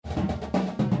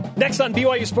Next on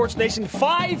BYU Sports Nation,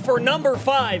 5 for number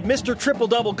 5. Mr.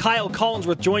 Triple-Double Kyle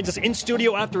Collinsworth joins us in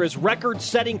studio after his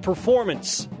record-setting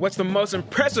performance. What's the most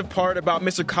impressive part about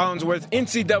Mr. Collinsworth's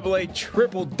NCAA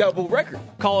triple-double record?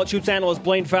 College hoops analyst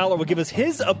Blaine Fowler will give us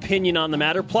his opinion on the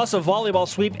matter, plus a volleyball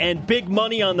sweep and big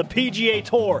money on the PGA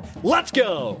Tour. Let's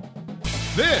go!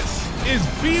 This is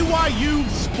BYU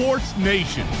Sports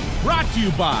Nation, brought to you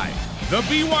by The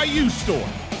BYU Store.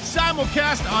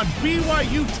 Simulcast on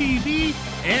BYU TV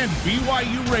and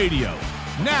BYU Radio.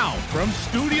 Now, from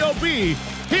Studio B,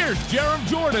 here's Jarom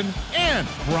Jordan and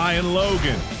Brian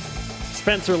Logan.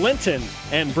 Spencer Linton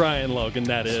and Brian Logan,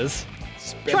 that is.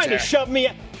 Trying to shove me.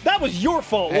 That was your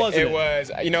fault, wasn't it? It was.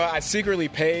 You know, I secretly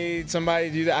paid somebody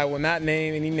to do that. I will not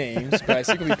name any names, but I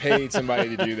secretly paid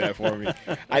somebody to do that for me.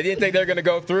 I didn't think they were going to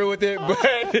go through with it, but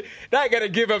I got to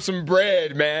give up some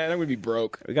bread, man. I'm going to be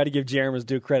broke. We got to give Jarom his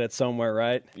due credit somewhere,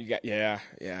 right? Yeah,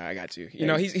 I got you. You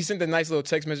know, he sent a nice little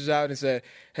text message out and said,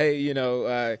 hey, you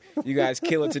know, you guys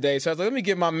kill it today. So I was like, let me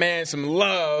give my man some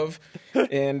love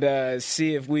and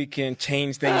see if we can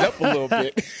change things up a little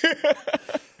bit.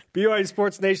 BYU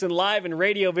Sports Nation live and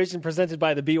Radio Vision presented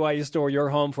by the BYU Store, your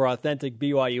home for authentic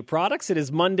BYU products. It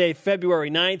is Monday, February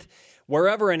 9th.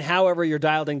 Wherever and however you're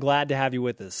dialed in, glad to have you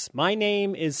with us. My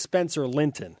name is Spencer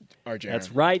Linton. That's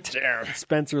right,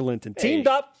 Spencer Linton. Hey. Teamed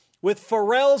up with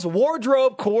Pharrell's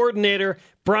wardrobe coordinator,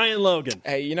 Brian Logan.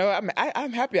 Hey, you know,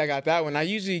 I'm happy I got that one. I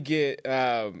usually get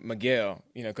Miguel,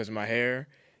 you know, because of my hair.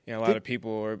 You know, a lot of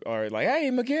people are like,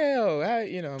 hey, Miguel.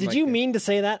 You know, Did you mean to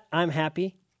say that? I'm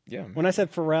happy? Yeah. When I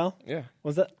said Pharrell? Yeah.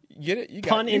 Was that? You get it? You got,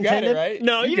 pun you intended? Got it, right?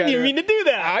 No, you didn't even mean to do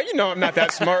that. You know I'm not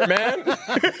that smart, man.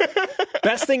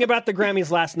 Best thing about the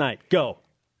Grammys last night. Go.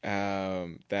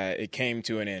 That it came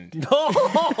to an end. It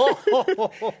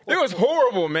was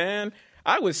horrible, man.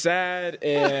 I was sad,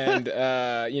 and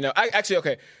you know, I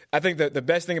think that the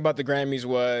best thing about the Grammys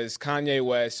was Kanye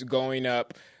West going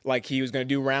up like he was going to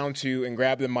do round 2 and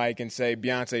grab the mic and say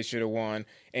Beyonce should have won,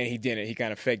 and he didn't. He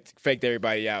kind of faked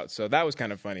everybody out. So that was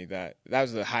kind of funny. That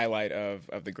was the highlight of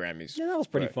the Grammys. Yeah, that was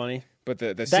pretty funny. But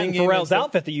the that singing, and Pharrell's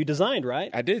outfit that you designed,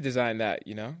 right? I did design that.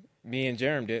 You know, me and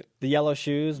Jarom did. The yellow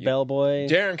shoes, bellboy.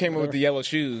 Jarom came up with the yellow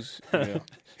shoes. You know.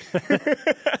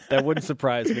 That wouldn't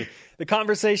surprise me. The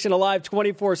conversation alive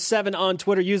 24/7 on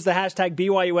Twitter. Use the hashtag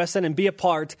BYUSN and be a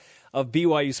part of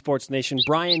BYU Sports Nation.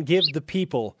 Brian, give the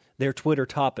people their Twitter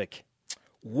topic.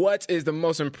 What is the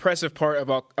most impressive part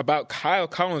about Kyle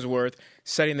Collinsworth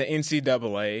setting the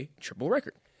NCAA triple-double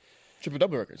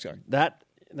record? Sorry.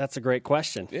 That's a great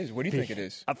question. It is. What do you think it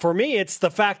is? For me, it's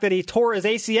the fact that he tore his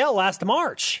ACL last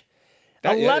March.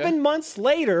 11 months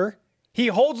later, he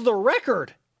holds the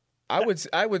record. I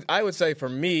would say for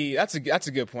me, that's a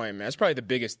good point, man. That's probably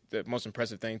the most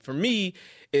impressive thing. For me,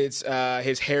 it's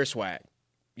his hair swag.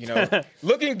 You know,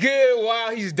 looking good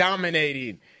while he's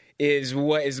dominating is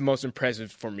what is most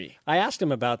impressive for me. I asked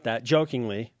him about that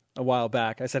jokingly a while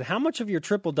back. I said, how much of your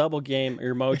triple-double game,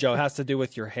 your mojo, has to do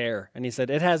with your hair? And he said,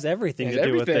 it has everything to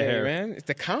do with the hair. Man. It's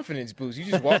the confidence boost. You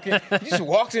just walk in, he just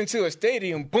walks into a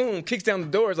stadium, boom, kicks down the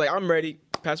door. It's like, I'm ready.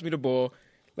 Pass me the ball.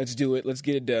 Let's do it. Let's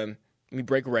get it done. Let me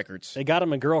break records. They got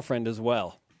him a girlfriend as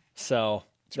well. So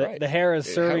right. The hair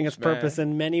is serving its purpose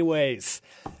in many ways.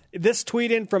 This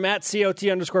tweet in from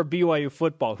 @COT_BYU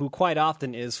football, who quite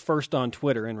often is first on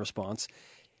Twitter in response.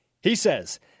 He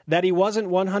says that he wasn't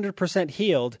 100%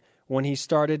 healed when he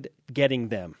started getting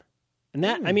them. And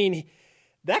that, I mean,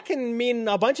 that can mean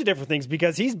a bunch of different things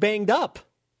because he's banged up.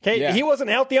 Okay, yeah. He wasn't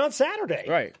healthy on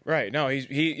Saturday. Right. No,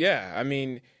 I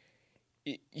mean,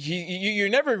 you're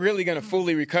never really going to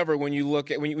fully recover when you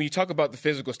look at when you talk about the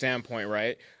physical standpoint,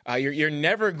 right? You're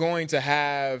never going to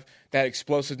have that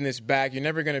explosiveness back. You're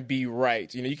never going to be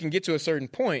right. You know, you can get to a certain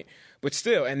point, but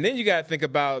still. And then you got to think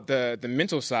about the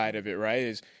mental side of it, right?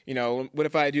 Is, you know, what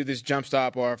if I do this jump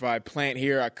stop, or if I plant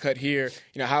here, I cut here?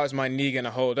 You know, how is my knee going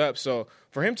to hold up? So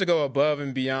for him to go above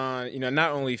and beyond, you know,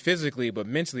 not only physically but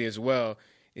mentally as well,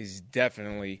 is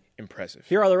definitely impressive.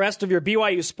 Here are the rest of your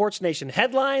BYU Sports Nation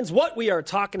headlines. What we are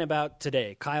talking about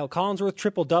today. Kyle Collinsworth,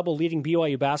 triple-double, leading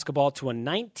BYU basketball to a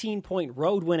 19-point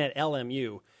road win at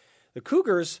LMU. The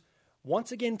Cougars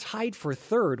once again tied for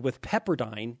third with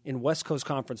Pepperdine in West Coast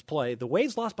Conference play. The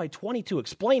Waves lost by 22.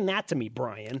 Explain that to me,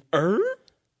 Brian. I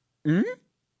don't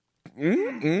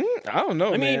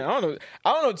know, man. I don't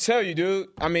know what to tell you, dude.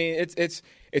 I mean,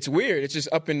 it's weird. It's just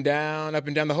up and down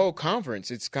the whole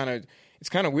conference. It's kind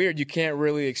of weird. You can't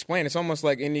really explain. It's almost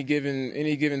like any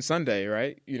given Sunday,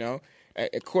 right? You know,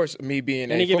 of course, me being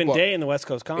any given day in the West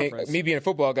Coast Conference. Me being a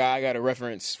football guy, I got to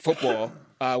reference football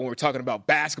when we're talking about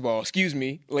basketball. Excuse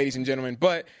me, ladies and gentlemen.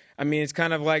 But I mean, it's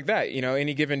kind of like that.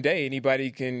 Any given day, anybody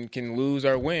can lose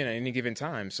or win at any given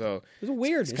time. So it's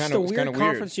weird. It's just a weird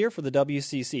conference year for the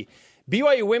WCC.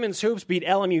 BYU women's hoops beat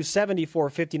LMU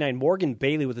 74-59. Morgan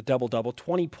Bailey with a double-double,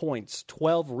 20 points,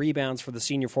 12 rebounds for the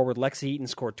senior forward. Lexi Eaton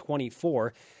scored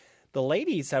 24. The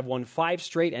ladies have won 5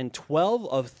 straight and 12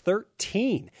 of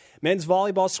 13. Men's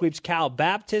volleyball sweeps Cal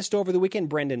Baptist over the weekend.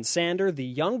 Brendan Sander, the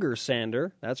younger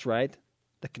Sander, that's right.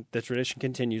 The tradition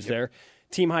continues there.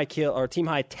 Team high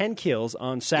 10 kills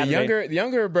on Saturday. The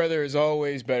younger brother is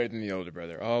always better than the older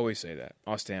brother. I always say that.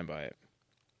 I'll stand by it.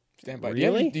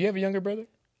 Really? Do you have a younger brother?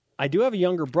 I do have a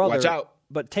younger brother. Watch out.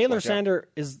 But Taylor Sander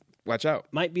Watch out.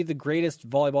 might be the greatest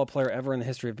volleyball player ever in the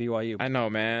history of BYU. I know,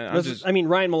 man.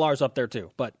 Ryan Millar's up there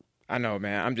too, but I know,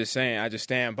 man. I'm just saying. I just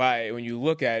stand by it when you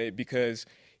look at it because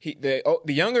the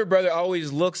younger brother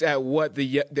always looks at what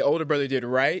the older brother did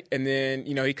right, and then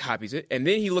he copies it, and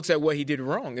then he looks at what he did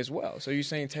wrong as well. So you're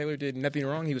saying Taylor did nothing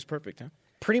wrong? He was perfect, huh?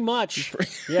 Pretty much.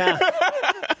 Yeah.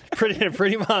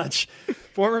 Pretty much.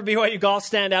 Former BYU golf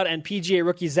standout and PGA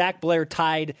rookie Zach Blair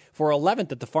tied for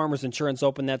 11th at the Farmers Insurance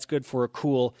Open. That's good for a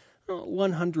cool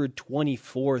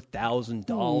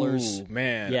 $124,000.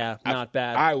 Man, yeah, not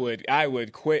bad. I would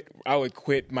quit. I would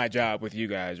quit my job with you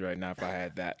guys right now if I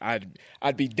had that. I'd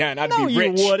be done. I'd be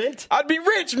rich. No, you wouldn't. I'd be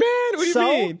rich, man. What do you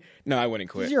mean? No, I wouldn't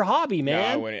quit. This is your hobby, man. No,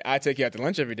 I wouldn't. I'd take you out to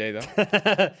lunch every day,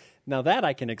 though. Now that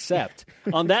I can accept.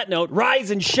 On that note, rise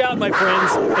and shout, my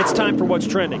friends. It's time for What's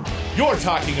Trending. You're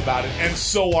talking about it, and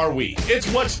so are we. It's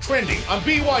What's Trending on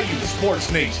BYU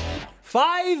Sports Nation.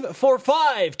 5 for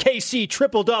 5, KC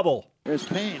triple-double. There's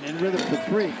Payne in rhythm for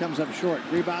 3, comes up short.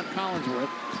 Rebound Collinsworth.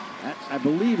 That, I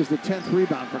believe, is the 10th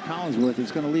rebound for Collinsworth.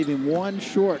 It's going to leave him one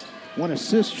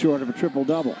assist short of a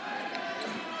triple-double.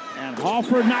 And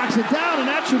Halford knocks it down, and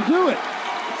that should do it.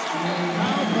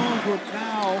 Kyle Collinsworth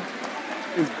now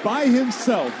is by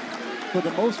himself for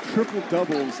the most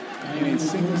triple-doubles in a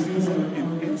single season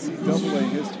in NCAA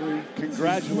history.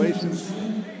 Congratulations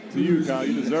to you, Kyle.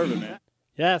 You deserve it, man.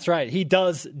 Yeah, that's right. He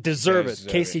does deserve it.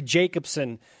 Casey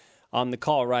Jacobson on the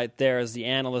call right there as the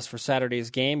analyst for Saturday's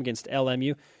game against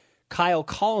LMU. Kyle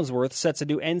Collinsworth sets a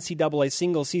new NCAA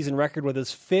single-season record with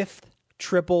his 5th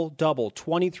triple-double,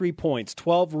 23 points,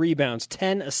 12 rebounds,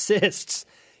 10 assists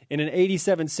in an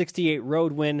 87-68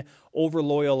 road win over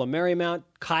Loyola Marymount.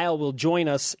 Kyle will join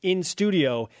us in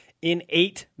studio in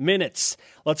 8 minutes.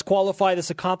 Let's qualify this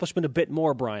accomplishment a bit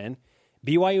more, Brian.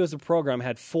 BYU as a program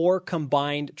had 4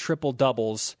 combined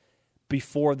triple-doubles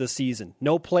before the season.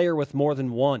 No player with more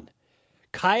than 1.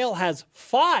 Kyle has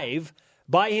 5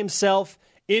 by himself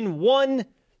in 1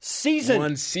 season.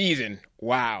 1 season.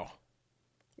 Wow.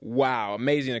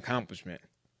 Amazing accomplishment.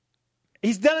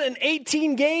 He's done it in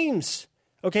 18 games.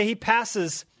 Okay, he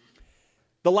passes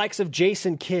the likes of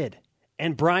Jason Kidd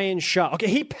and Brian Shaw. Okay,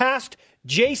 he passed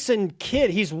Jason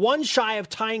Kidd. He's 1 shy of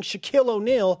tying Shaquille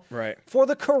O'Neal for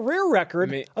the career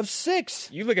record of 6.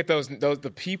 You look at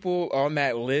the people on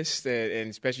that list, and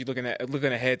especially looking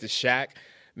ahead to Shaq.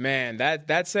 Man,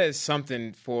 that says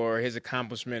something for his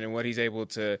accomplishment and what he's able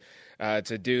to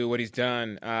do, what he's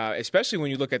done. Especially when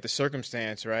you look at the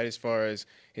circumstance, right, as far as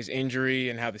his injury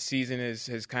and how the season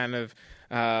has kind of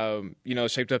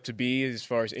shaped up to be as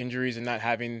far as injuries and not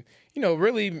having,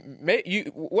 really.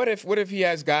 What if he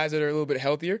has guys that are a little bit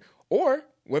healthier, or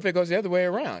what if it goes the other way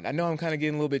around? I know I'm kind of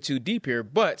getting a little bit too deep here,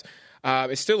 but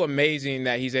it's still amazing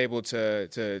that he's able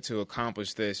to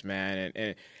accomplish this, man,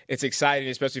 and it's exciting,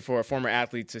 especially for a former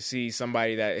athlete, to see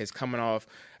somebody that is coming off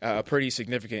a pretty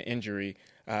significant injury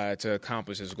to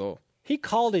accomplish his goal. He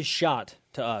called his shot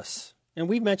to us, and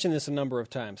we've mentioned this a number of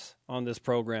times on this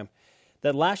program,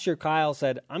 that last year Kyle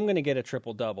said, I'm going to get a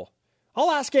triple-double.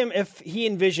 I'll ask him if he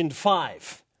envisioned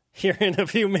 5 here in a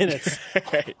few minutes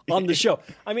on the show.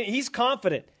 I mean, he's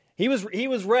confident. He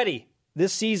was ready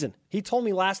this season. He told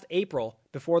me last April,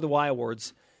 before the Y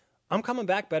Awards, I'm coming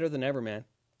back better than ever, man.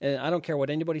 And I don't care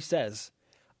what anybody says.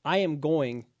 I am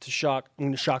going to shock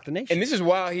the nation. And this is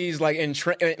while he's like in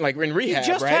rehab. He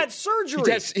just had surgery.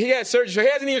 He had surgery, so he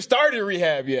hasn't even started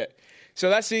rehab yet.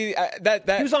 So that's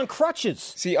that he was on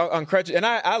crutches. See, on crutches, and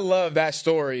I love that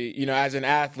story. As an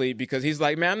athlete, because he's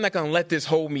like, man, I'm not going to let this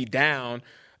hold me down.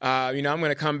 I'm going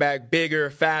to come back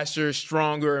bigger, faster,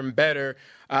 stronger, and better.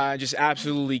 Just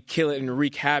absolutely kill it and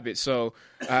wreak havoc. So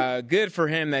good for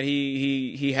him that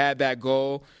he had that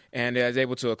goal and is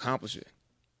able to accomplish it.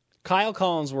 Kyle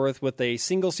Collinsworth with a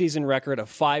single-season record of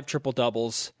 5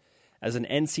 triple-doubles as an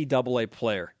NCAA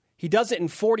player. He does it in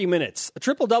 40 minutes. A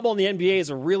triple-double in the NBA is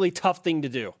a really tough thing to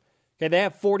do. Okay, they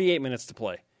have 48 minutes to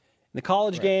play. In the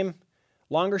college game,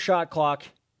 longer shot clock,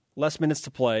 less minutes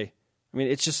to play. I mean,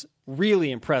 it's just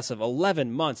really impressive.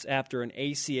 11 months after an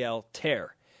ACL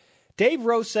tear. Dave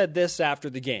Rose said this after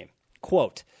the game,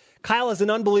 quote, Kyle has an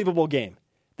unbelievable game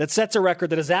that sets a record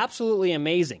that is absolutely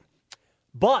amazing.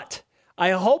 But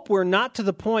I hope we're not to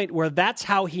the point where that's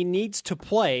how he needs to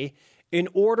play in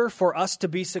order for us to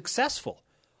be successful.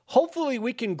 Hopefully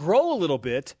we can grow a little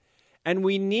bit, and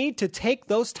we need to take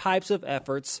those types of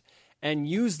efforts and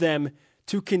use them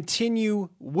to continue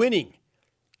winning.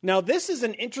 Now, this is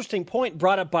an interesting point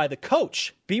brought up by the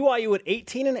coach. BYU at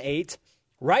 18-8.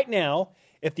 Right now,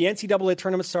 if the NCAA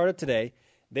tournament started today,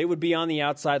 they would be on the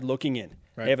outside looking in.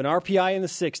 Right. They have an RPI in the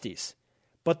 60s.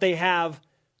 But they have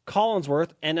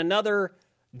Collinsworth and another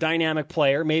dynamic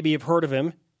player, maybe you've heard of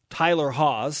him, Tyler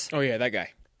Haws. Oh, yeah, that guy.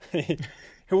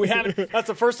 Who we haven't. That's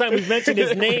the first time we've mentioned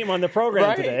his name on the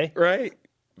program today. Right.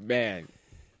 Man.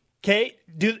 Okay,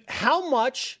 how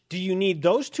much do you need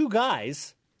those two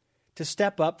guys to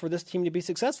step up for this team to be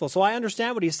successful? So I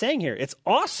understand what he's saying here. It's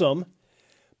awesome,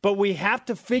 but we have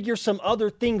to figure some other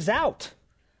things out.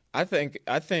 I think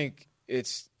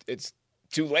it's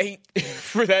too late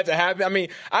for that to happen. I mean,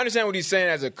 I understand what he's saying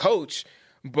as a coach,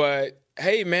 but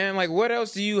hey, man, like, what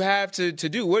else do you have to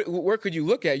do? Where could you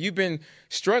look at? You've been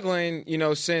struggling,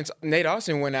 since Nate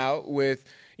Austin went out with,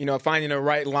 finding the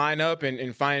right lineup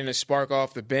and finding a spark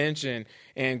off the bench and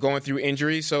going through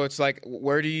injuries. So it's like,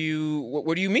 what do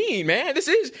you mean, man? This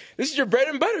is your bread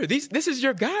and butter. This is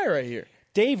your guy right here.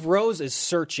 Dave Rose is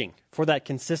searching for that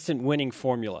consistent winning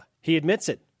formula. He admits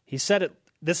it. He said it.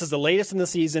 This is the latest in the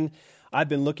season. I've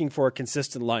been looking for a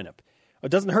consistent lineup. It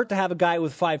doesn't hurt to have a guy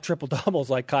with 5 triple-doubles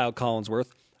like Kyle Collinsworth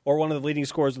or one of the leading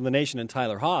scorers in the nation in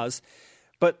Tyler Haws.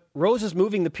 But Rose is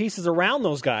moving the pieces around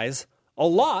those guys a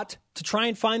lot to try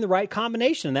and find the right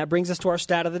combination. And that brings us to our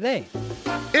stat of the day.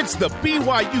 It's the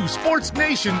BYU Sports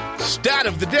Nation Stat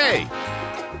of the Day.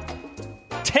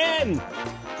 10.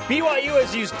 BYU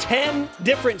has used 10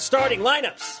 different starting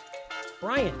lineups.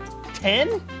 Brian,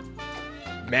 10?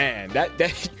 Man, that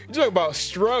you talk about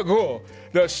struggle.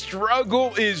 The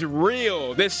struggle is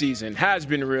real this season, has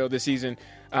been real this season.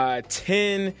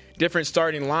 10 different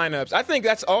starting lineups. I think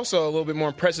that's also a little bit more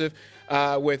impressive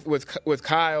with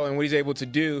Kyle and what he's able to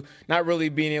do, not really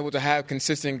being able to have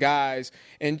consistent guys.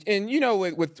 And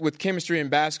with chemistry in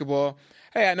basketball,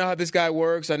 hey, I know how this guy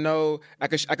works. I know I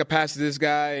could pass to this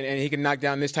guy and he can knock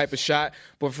down this type of shot.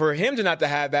 But for him to not to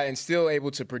have that and still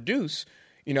able to produce,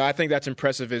 I think that's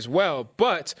impressive as well.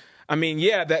 But I mean,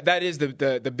 yeah, that is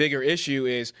the bigger issue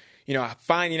is,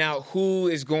 finding out who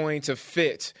is going to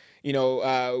fit.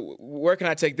 Where can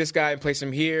I take this guy and place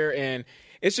him here? And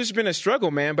it's just been a struggle,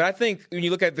 man. But I think when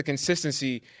you look at the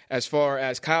consistency as far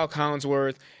as Kyle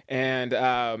Collinsworth and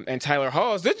Tyler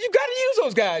Haws, you got to use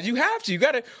those guys. You have to. You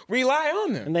got to rely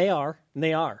on them. And they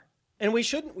are. And we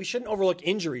shouldn't overlook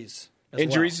injuries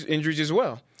as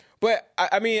well. But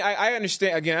I mean, I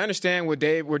understand. Again, I understand where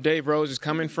Dave Rose is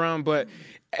coming from. But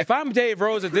if I'm Dave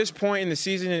Rose at this point in the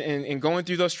season and going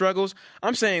through those struggles,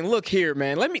 I'm saying, look here,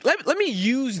 man. Let me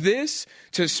use this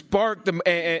to spark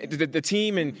the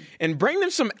team and bring them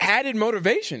some added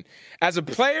motivation. As a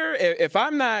player, if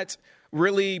I'm not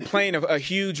really playing a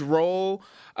huge role,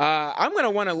 I'm going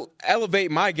to want to elevate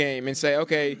my game and say,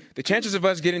 okay, the chances of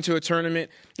us getting to a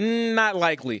tournament, not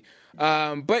likely.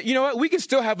 But you know what? We can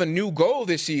still have a new goal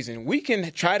this season. We can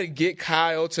try to get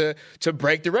Kyle to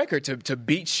break the record, to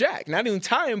beat Shaq. Not even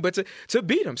tie him, but to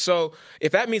beat him. So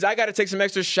if that means I got to take some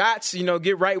extra shots,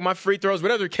 get right with my free throws,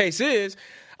 whatever the case is,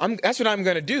 that's what I'm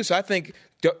going to do. So I think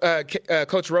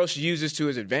Coach Rose should use this to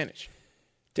his advantage.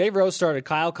 Dave Rose started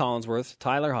Kyle Collinsworth,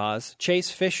 Tyler Haws, Chase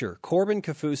Fisher, Corbin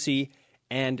Kaufusi,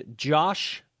 and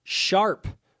Josh Sharp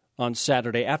on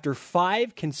Saturday after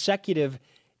 5 consecutive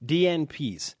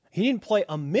DNPs. He didn't play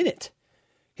a minute.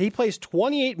 He plays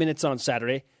 28 minutes on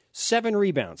Saturday, 7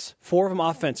 rebounds, 4 of them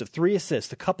offensive, 3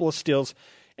 assists, a couple of steals,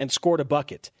 and scored a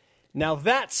bucket. Now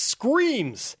that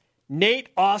screams Nate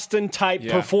Austin type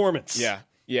performance.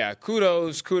 Yeah.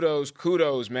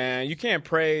 Kudos, man. You can't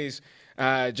praise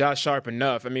Josh Sharp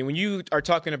enough. I mean, when you are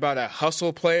talking about a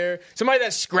hustle player, somebody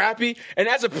that's scrappy, and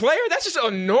as a player, that's just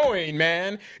annoying,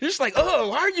 man. You're just like,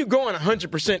 why are you going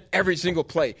 100% every single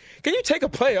play? Can you take a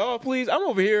play off, please? I'm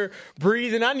over here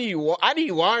breathing. I need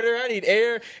water. I need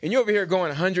air. And you're over here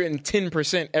going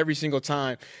 110% every single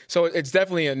time. So it's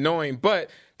definitely annoying. But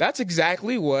that's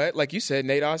exactly what, like you said,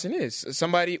 Nate Austin is.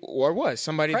 Somebody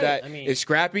that is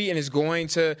scrappy and is going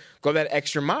to go that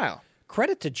extra mile.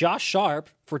 Credit to Josh Sharp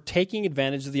for taking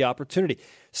advantage of the opportunity.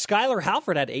 Skylar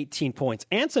Halford had 18 points.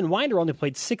 Anson Winder only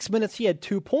played 6 minutes. He had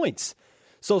 2 points.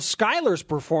 So Skylar's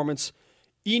performance,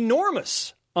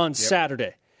 enormous on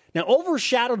Saturday. Now,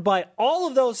 overshadowed by all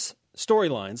of those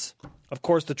storylines, of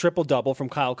course, the triple-double from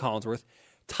Kyle Collinsworth,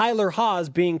 Tyler Haws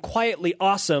being quietly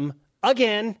awesome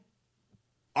again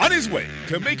On his way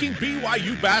to making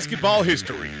BYU basketball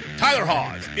history, Tyler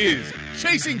Haws is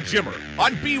Chasing Jimmer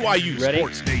on BYU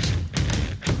Sports Nation.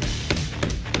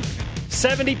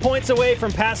 70 points away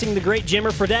from passing the great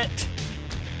Jimmer Fredette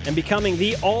and becoming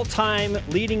the all-time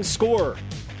leading scorer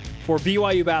for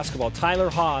BYU basketball. Tyler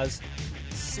Haws,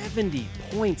 70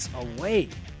 points away.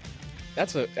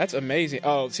 That's amazing.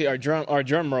 Oh, see our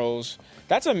drum rolls.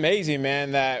 That's amazing,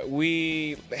 man. That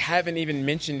we haven't even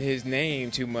mentioned his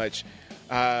name too much.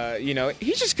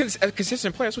 He's just a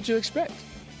consistent player. That's what you expect.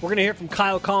 We're going to hear from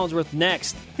Kyle Collinsworth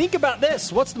next. Think about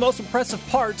this. What's the most impressive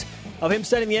part of him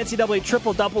setting the NCAA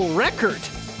triple-double record?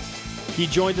 He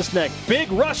joins us next.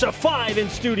 Big Rush of 5 in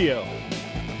studio.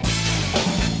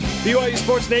 BYU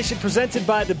Sports Nation presented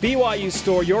by the BYU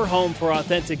Store, your home for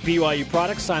authentic BYU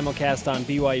products. Simulcast on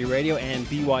BYU Radio and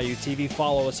BYU TV.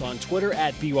 Follow us on Twitter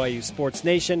at BYU Sports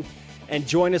Nation. And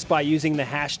join us by using the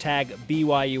hashtag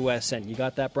BYUSN. You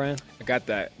got that, Brian? I got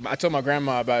that. I told my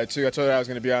grandma about it, too. I told her I was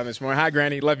going to be on this morning. Hi,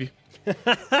 Granny. Love you.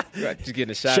 Just getting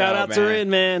a shout-out, are in,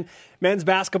 man. Men's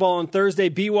basketball on Thursday.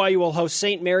 BYU will host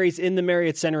St. Mary's in the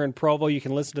Marriott Center in Provo. You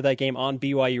can listen to that game on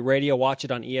BYU Radio. Watch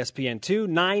it on ESPN2,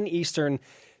 9 Eastern,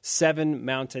 7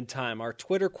 Mountain Time. Our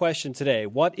Twitter question today,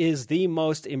 what is the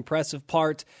most impressive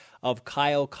part of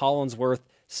Kyle Collinsworth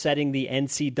setting the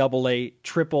NCAA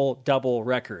triple-double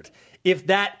record? If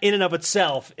that in and of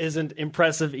itself isn't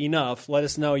impressive enough, let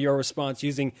us know your response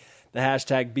using the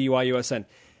hashtag BYUSN.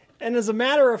 And as a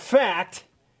matter of fact,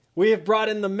 we have brought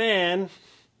in the man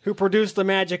who produced the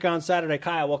magic on Saturday.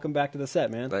 Kyle, welcome back to the set,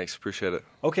 man. Thanks, appreciate it.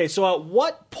 Okay, so at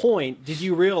what point did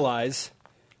you realize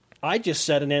I just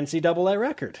set an NCAA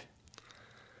record?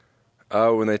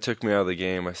 When they took me out of the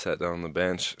game, I sat down on the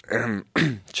bench.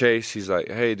 Chase, he's like,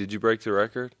 hey, did you break the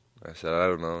record? I said, I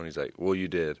don't know. And he's like, well, you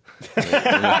did.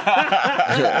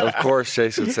 Of course,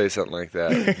 Chase would say something like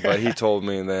that. But he told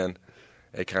me, and then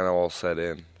it kind of all set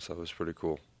in. So it was pretty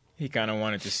cool. He kind of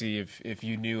wanted to see if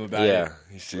you knew about it. Yeah,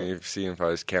 he's seeing if I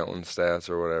was counting stats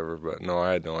or whatever. But no,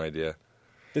 I had no idea.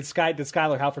 Did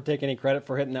Skylar Halford take any credit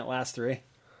for hitting that last three?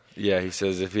 Yeah, he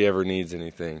says if he ever needs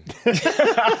anything.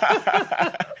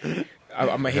 I'm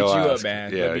going to hit you up,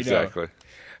 man. Yeah, exactly.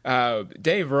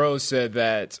 Dave Rose said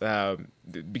that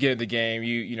the beginning of the game,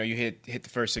 you hit the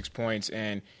first 6 points,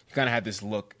 and you kind of had this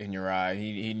look in your eye.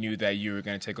 He knew that you were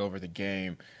going to take over the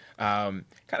game. Kind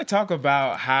of talk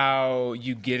about how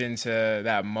you get into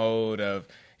that mode of,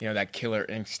 that killer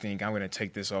instinct. I'm going to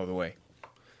take this all the way.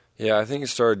 Yeah, I think it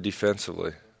started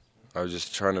defensively. I was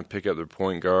just trying to pick up their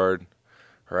point guard,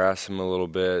 harass him a little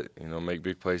bit, make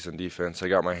big plays on defense. I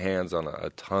got my hands on a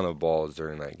ton of balls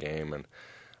during that game, and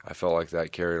I felt like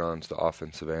that carried on to the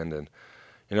offensive end. And,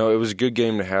 it was a good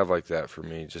game to have like that for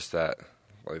me, just that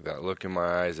look in my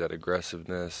eyes, that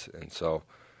aggressiveness. And so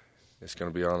it's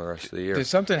going to be on the rest of the year. Does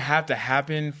something have to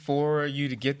happen for you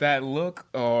to get that look,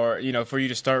 or, for you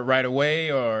to start right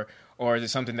away, or is it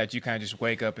something that you kind of just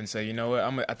wake up and say, you know what,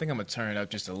 I think I'm going to turn it up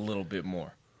just a little bit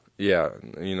more? Yeah,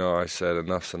 I said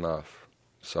enough's enough.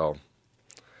 So,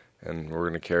 and we're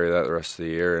going to carry that the rest of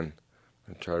the year and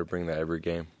try to bring that every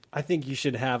game. I think you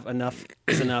should have enough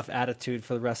attitude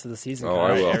for the rest of the season. Oh,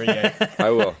 I will. I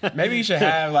will. Maybe you should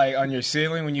have, on your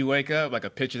ceiling when you wake up, a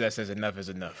picture that says enough is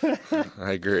enough.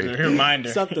 I agree. A reminder.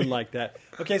 Something like that.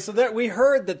 Okay, so we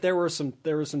heard that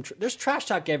there's trash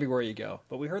talk everywhere you go,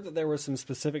 but we heard that there was some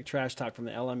specific trash talk from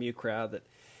the LMU crowd that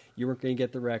you weren't going to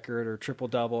get the record or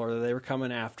triple-double, or that they were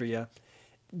coming after you.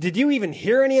 Did you even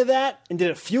hear any of that, and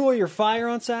did it fuel your fire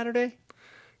on Saturday?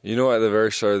 At the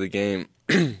very start of the game,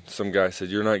 some guy said,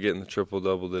 you're not getting the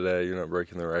triple-double today. You're not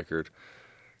breaking the record.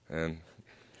 And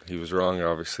he was wrong,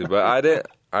 obviously. But I didn't.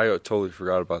 I totally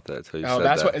forgot about that until you said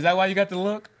that. Is that why you got the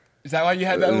look? Is that why you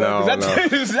had that look?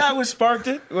 No. Is that what sparked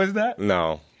it? Was that?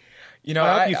 No.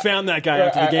 I hope you found that guy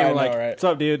after the game. Right? What's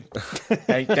up, dude?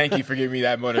 Thank you for giving me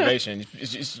that motivation.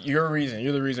 It's your reason.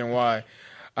 You're the reason why.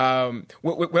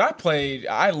 When I played,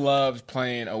 I loved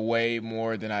playing away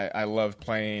more than I loved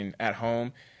playing at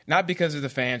home. Not because of the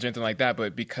fans or anything like that,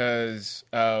 but because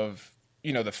of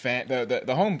the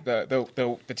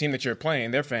team that you're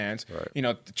playing, their fans. Right.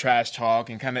 The trash talk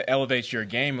and kind of elevates your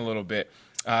game a little bit.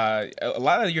 A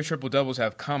lot of your triple doubles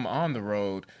have come on the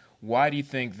road. Why do you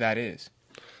think that is?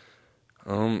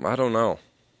 I don't know.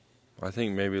 I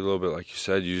think maybe a little bit like you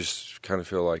said. You just kind of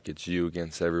feel like it's you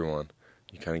against everyone.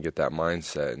 You kind of get that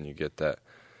mindset and you get that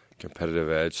competitive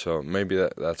edge. So maybe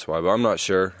that's why. But I'm not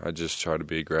sure. I just try to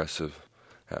be aggressive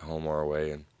at home or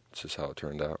away, and it's just how it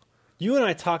turned out. You and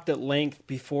I talked at length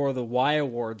before the Y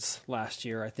Awards last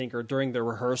year, I think, or during the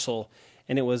rehearsal,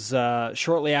 and it was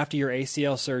shortly after your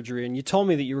ACL surgery, and you told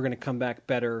me that you were going to come back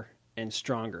better and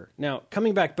stronger. Now,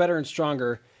 coming back better and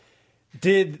stronger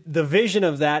Did the vision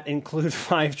of that include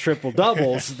 5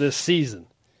 triple-doubles this season?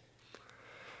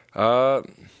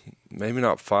 Maybe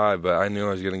not 5, but I knew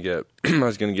I was going to get I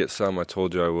was going to get some. I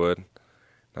told you I would.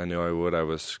 I knew I would. I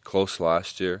was close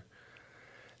last year.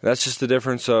 And that's just the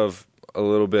difference of a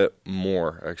little bit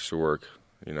more extra work,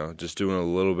 just doing a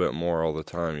little bit more all the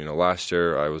time. Last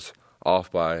year I was off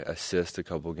by assist a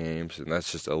couple games, and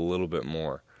that's just a little bit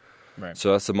more. Right.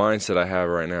 So that's the mindset I have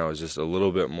right now, is just a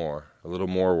little bit more, a little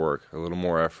more work, a little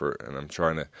more effort, and I'm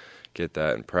trying to get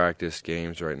that in practice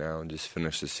games right now and just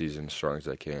finish the season as strong as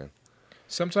I can.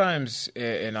 Sometimes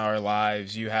in our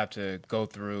lives you have to go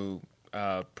through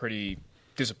a pretty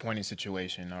disappointing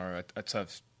situation or a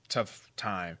tough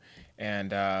time,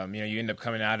 and you end up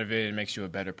coming out of it. It makes you a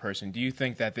better person. Do you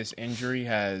think that this injury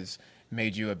has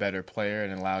made you a better player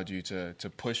and allowed you to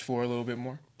push for a little bit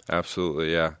more?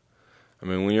 Absolutely, yeah. I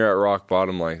mean, when you're at rock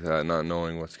bottom like that, not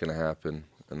knowing what's going to happen,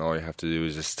 and all you have to do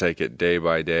is just take it day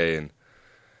by day, and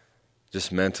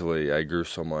just mentally, I grew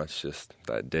so much, just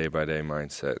that day-by-day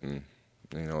mindset. And,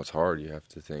 it's hard. You have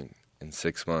to think, in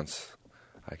 6 months,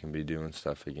 I can be doing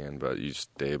stuff again, but you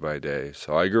just day by day.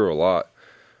 So I grew a lot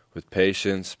with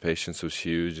patience. Patience was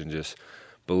huge, and just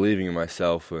believing in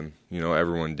myself when,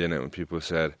 everyone didn't. When people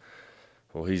said,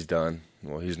 well, he's done.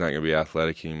 Well, he's not going to be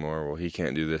athletic anymore. Well, he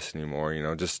can't do this anymore.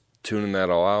 Just tuning that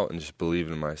all out and just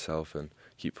believing in myself and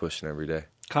keep pushing every day.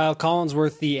 Kyle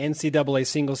Collinsworth, the NCAA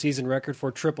single-season record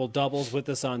for triple-doubles, with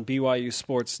us on BYU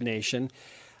Sports Nation.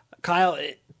 Kyle,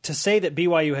 to say that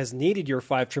BYU has needed your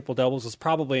 5 triple-doubles is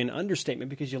probably an understatement,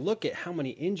 because you look at how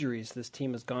many injuries this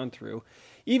team has gone through.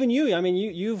 Even you,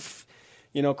 you've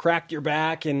cracked your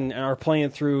back and are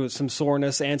playing through some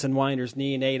soreness. Anton Winder's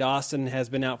knee, Nate Austin has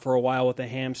been out for a while with a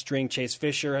hamstring. Chase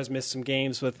Fisher has missed some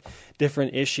games with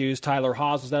different issues. Tyler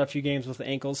Haws was out a few games with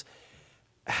ankles.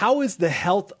 How is the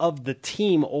health of the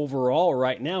team overall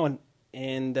right now,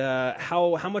 and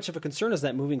how much of a concern is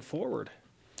that moving forward?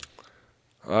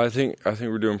 I think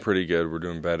we're doing pretty good. We're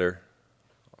doing better,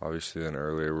 obviously, than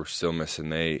earlier. We're still missing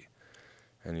Nate,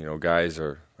 and guys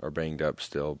are banged up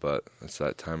still, but it's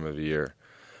that time of year.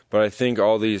 But I think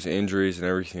all these injuries and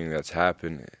everything that's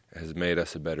happened has made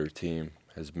us a better team,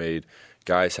 has made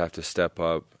guys have to step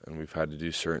up, and we've had to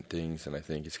do certain things, and I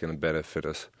think it's going to benefit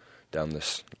us down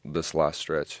this last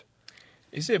stretch.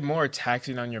 Is it more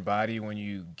taxing on your body when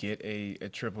you get a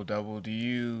triple-double? Do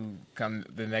you come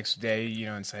the next day,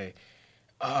 and say,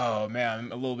 oh, man,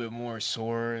 I'm a little bit more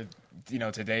sore,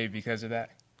 today because of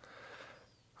that?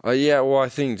 Yeah, well, I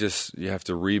think just you have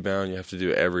to rebound, you have to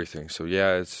do everything. So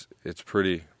yeah, it's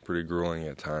pretty grueling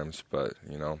at times, but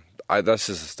that's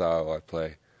just the style I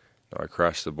play. I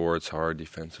crash the boards hard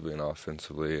defensively and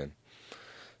offensively, and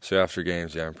so after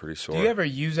games, yeah, I'm pretty sore. Do you ever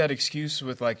use that excuse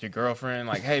with your girlfriend,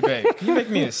 hey babe, can you make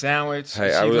me a sandwich?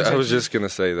 Hey, I was just gonna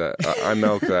say that. I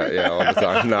milk that, all the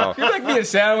time. No, can you make me a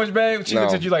sandwich, babe? She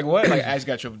looks at you like, what? I just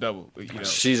got triple-double.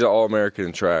 She's an All-American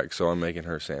in track, so I'm making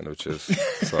her sandwiches.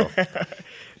 So.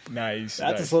 Nice.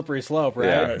 That's a slippery slope,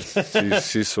 right? Yeah,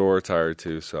 she's sore, tired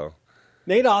too. So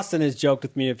Nate Austin has joked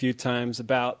with me a few times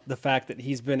about the fact that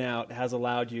he's been out has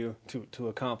allowed you to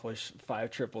accomplish 5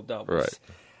 triple-doubles.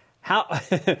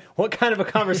 Right. What kind of a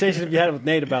conversation have you had with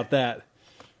Nate about that?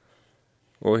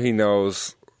 Well, he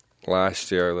knows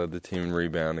last year I led the team in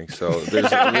rebounding, so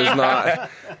there's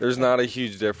not a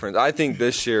huge difference. I think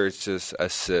this year it's just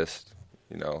assist.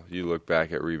 You look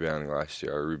back at rebounding last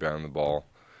year, I rebounded the ball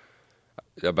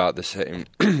about the same,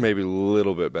 maybe a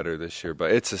little bit better this year,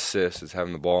 but it's assist. It's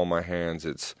having the ball in my hands.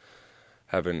 It's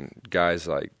having guys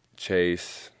like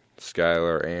Chase,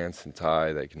 Skylar, Ants, and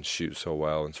Ty that can shoot so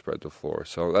well and spread the floor.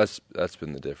 So that's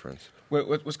been the difference.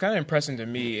 What's kind of impressive to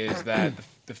me is that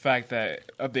the fact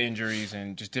that of the injuries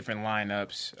and just different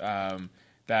lineups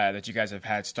that you guys have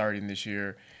had starting this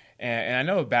year. And I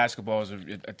know basketball is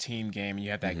a team game and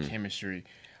you have that chemistry.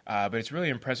 But it's really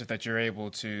impressive that you're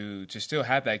able to still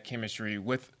have that chemistry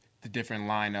with the different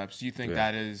lineups. Do you think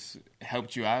that has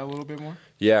helped you out a little bit more?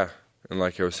 Yeah, and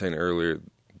like I was saying earlier,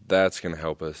 that's going to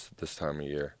help us this time of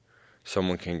year.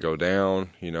 Someone can go down,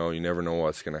 you never know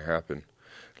what's going to happen.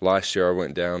 Last year I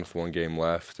went down with 1 game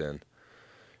left, and,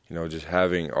 just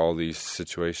having all these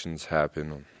situations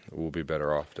happen, we'll be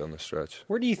better off down the stretch.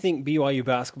 Where do you think BYU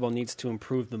basketball needs to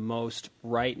improve the most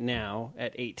right now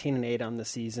at 18-8 on the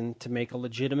season to make a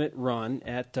legitimate run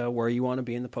at where you want to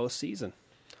be in the postseason?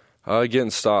 Getting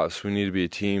stops. We need to be a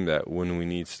team that when we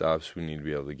need stops, we need to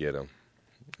be able to get them.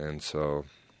 And so,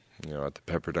 at the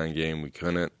Pepperdine game, we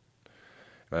couldn't.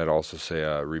 And I'd also say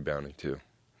rebounding too.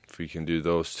 If we can do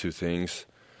those 2 things,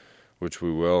 which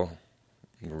we will,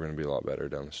 we're going to be a lot better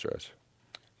down the stretch.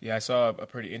 Yeah, I saw a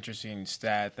pretty interesting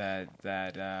stat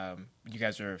that you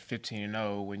guys are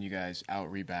 15-0 when you guys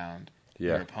out-rebound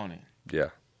your opponent. Yeah.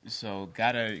 So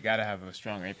gotta have a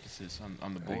strong emphasis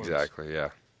on the boards. Exactly, yeah.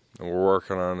 And we're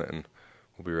working on it, and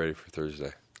we'll be ready for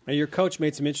Thursday. Now, your coach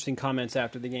made some interesting comments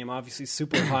after the game, obviously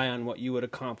super high on what you would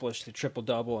accomplish, the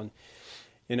triple-double,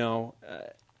 and,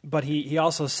 but he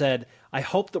also said, I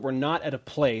hope that we're not at a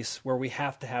place where we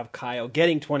have to have Kyle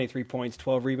getting 23 points,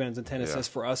 12 rebounds, and 10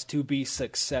 assists for us to be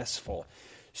successful.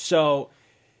 So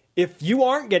if you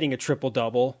aren't getting a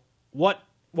triple-double, what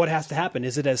has to happen?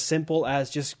 Is it as simple as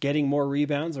just getting more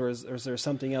rebounds, or is there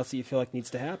something else that you feel like needs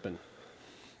to happen?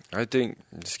 I think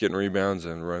just getting rebounds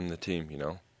and running the team,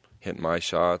 hitting my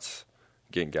shots,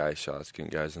 getting guys shots,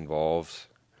 getting guys involved,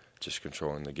 just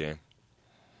controlling the game.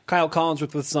 Kyle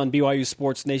Collinsworth with us on BYU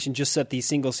Sports Nation just set the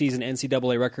single-season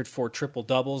NCAA record for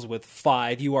triple-doubles with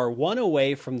 5. You are one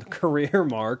away from the career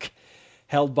mark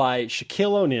held by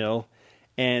Shaquille O'Neal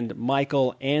and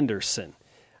Michael Anderson.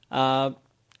 I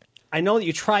know that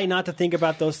you try not to think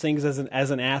about those things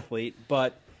as an athlete,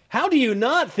 but how do you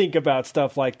not think about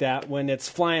stuff like that when it's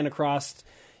flying across,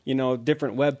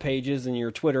 different web pages and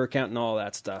your Twitter account and all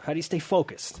that stuff? How do you stay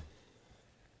focused?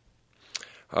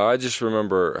 I just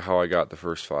remember how I got the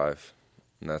first 5,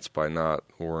 and that's by not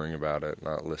worrying about it,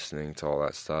 not listening to all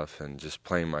that stuff, and just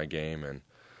playing my game and,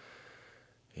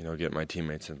 getting my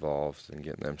teammates involved and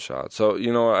getting them shots. So,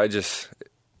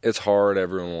 it's hard.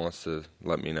 Everyone wants to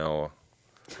let me know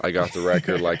I got the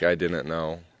record like I didn't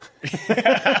know.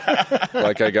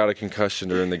 Like I got a concussion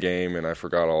during the game and I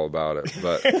forgot all about it.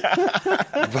 But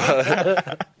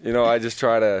I just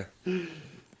try to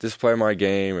just play my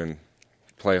game and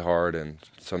play hard, and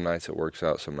some nights it works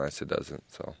out, some nights it doesn't.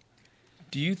 So,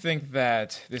 do you think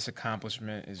that this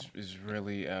accomplishment is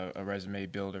really a resume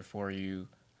builder for you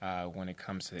when it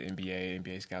comes to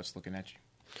NBA scouts looking at you?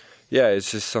 Yeah, it's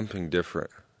just something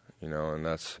different, and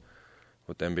that's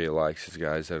what the NBA likes, is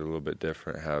guys that are a little bit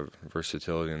different, have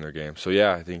versatility in their game. So,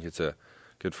 yeah, I think it's a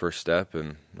good first step,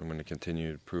 and I'm going to continue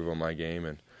to improve on my game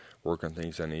and work on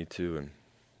things I need to and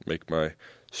make my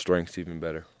strengths even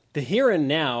better. The here and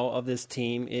now of this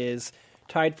team is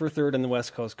tied for 3rd in the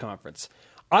West Coast Conference.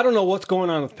 I don't know what's going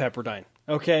on with Pepperdine,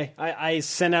 okay? I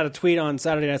sent out a tweet on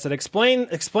Saturday and I said, explain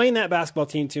that basketball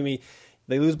team to me.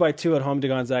 They lose by 2 at home to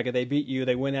Gonzaga. They beat you.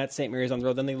 They win at St. Mary's on the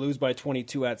road. Then they lose by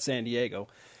 22 at San Diego.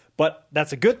 But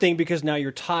that's a good thing because now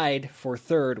you're tied for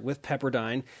 3rd with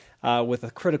Pepperdine with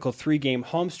a critical 3-game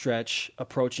home stretch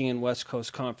approaching in West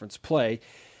Coast Conference play.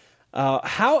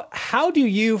 How do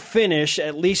you finish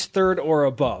at least 3rd or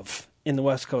above in the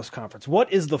West Coast Conference?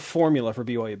 What is the formula for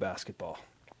BYU basketball?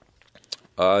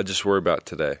 Just worry about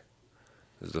today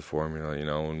is the formula.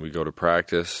 When we go to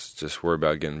practice, just worry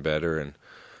about getting better and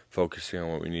focusing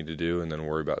on what we need to do, and then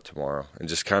worry about tomorrow. And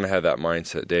just kind of have that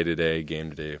mindset, day-to-day,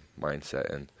 game-to-day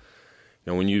mindset. And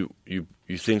when you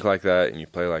think like that and you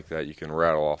play like that, you can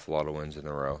rattle off a lot of wins in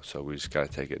a row. So we just got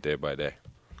to take it day by day.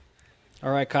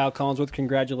 All right, Kyle Collinsworth,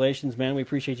 congratulations, man. We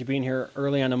appreciate you being here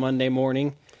early on a Monday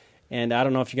morning. And I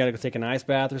don't know if you got to go take an ice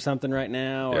bath or something right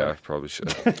now. Yeah, I probably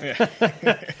should.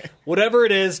 Whatever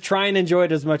it is, try and enjoy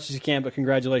it as much as you can, but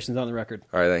congratulations on the record.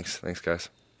 All right, thanks. Thanks, guys.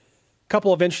 A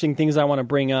couple of interesting things I want to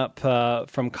bring up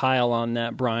from Kyle on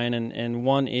that, Brian, and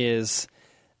one is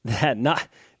that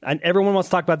everyone wants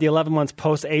to talk about the 11 months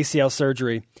post-ACL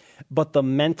surgery, but the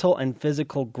mental and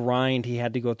physical grind he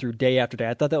had to go through day after day.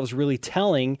 I thought that was really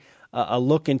telling, a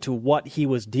look into what he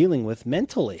was dealing with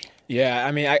mentally. Yeah,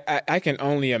 I mean, I can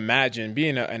only imagine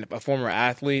being a former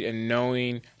athlete and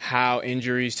knowing how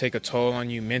injuries take a toll on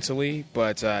you mentally,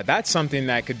 but that's something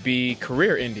that could be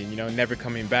career-ending, never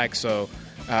coming back. So,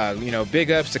 big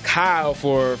ups to Kyle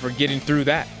for getting through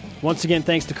that. Once again,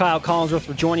 thanks to Kyle Collinsworth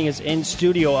for joining us in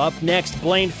studio. Up next,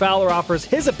 Blaine Fowler offers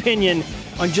his opinion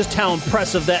on just how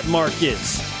impressive that mark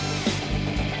is.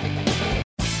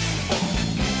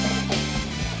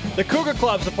 The Cougar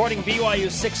Club supporting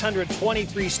BYU's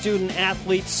 623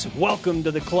 student-athletes. Welcome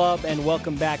to the club and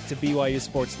welcome back to BYU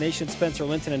Sports Nation. Spencer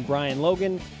Linton and Brian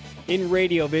Logan in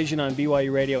Radio Vision on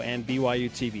BYU Radio and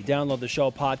BYU TV. Download the show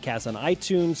podcast on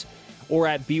iTunes or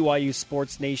at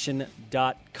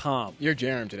BYUSportsNation.com. You're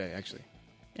Jerem today, actually.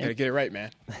 You gotta get it right,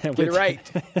 man. Get it right.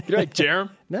 Get it right, Jerem.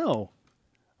 No.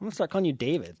 I'm going to start calling you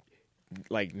David.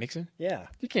 Like Nixon? Yeah.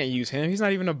 You can't use him. He's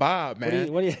not even a Bob,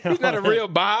 man. He's not a real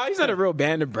Bob. He's not a real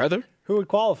bandit brother. Who would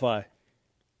qualify?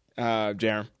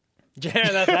 Jerem.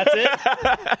 Jerem, that's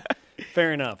it?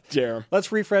 Fair enough. Jerem.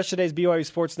 Let's refresh today's BYU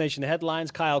Sports Nation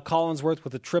headlines. Kyle Collinsworth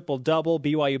with a triple-double.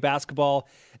 BYU basketball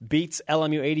beats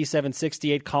LMU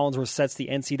 87-68. Collinsworth sets the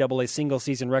NCAA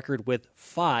single-season record with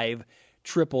 5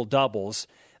 triple-doubles.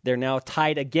 They're now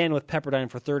tied again with Pepperdine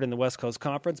for third in the West Coast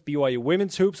Conference. BYU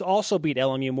women's hoops also beat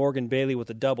LMU Morgan Bailey with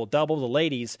a double-double. The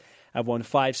ladies have won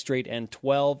 5 straight and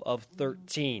 12 of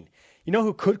 13. You know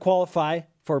who could qualify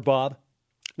for Bob?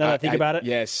 Now that I think about it?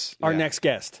 Yes. Our next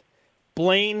guest,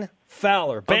 Blaine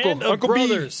Fowler, Band of Uncle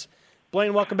Brothers. B.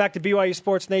 Blaine, welcome back to BYU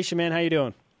Sports Nation, man. How you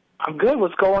doing? I'm good.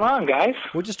 What's going on, guys?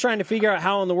 We're just trying to figure out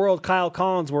how in the world Kyle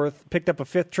Collinsworth picked up a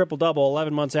 5th triple-double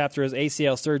 11 months after his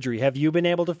ACL surgery. Have you been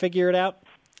able to figure it out?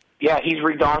 Yeah, he's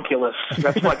redonkulous.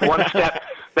 That's like one step.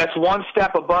 That's one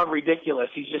step above ridiculous.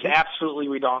 He's just absolutely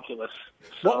redonkulous.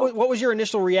 So, what was your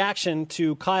initial reaction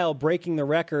to Kyle breaking the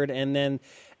record, and then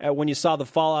when you saw the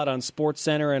fallout on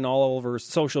SportsCenter and all over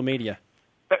social media?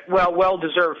 Well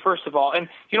deserved, first of all. And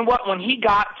you know what? When he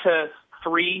got to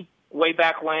 3 way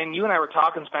back when, you and I were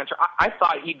talking, Spencer, I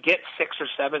thought he'd get 6 or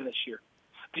 7 this year,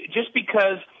 just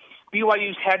because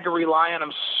BYU's had to rely on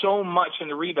him so much in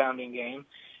the rebounding game.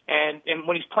 And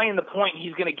when he's playing the point,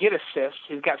 he's going to get assists.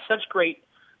 He's got such great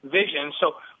vision.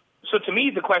 So to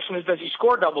me, the question is, does he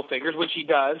score double figures, which he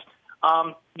does?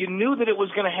 You knew that it was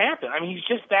going to happen. I mean, he's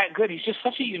just that good. He's just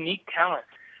such a unique talent.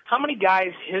 How many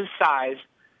guys his size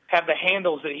have the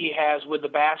handles that he has with the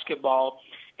basketball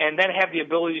and then have the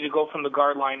ability to go from the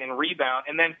guard line and rebound?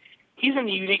 And then he's in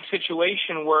a unique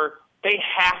situation where they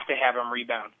have to have him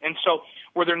rebound. And so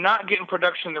where they're not getting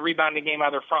production in the rebounding game out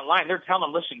of their front line, they're telling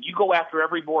them, listen, you go after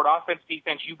every board, offense,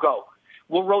 defense, you go.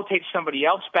 We'll rotate somebody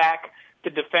else back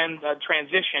to defend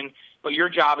transition, but your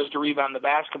job is to rebound the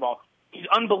basketball. He's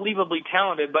unbelievably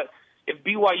talented, but if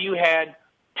BYU had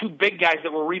 2 big guys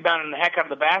that were rebounding the heck out of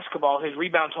the basketball, his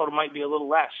rebound total might be a little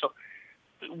less. So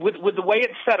with the way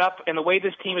it's set up and the way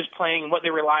this team is playing and what they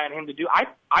rely on him to do, I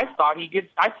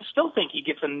still think he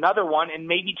gets another one and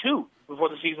maybe 2 before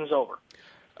the season's over.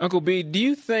 Uncle B, do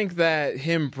you think that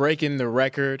him breaking the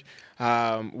record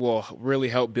will really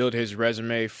help build his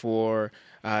resume for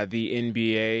the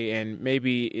NBA and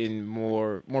maybe in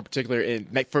more particular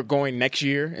for going next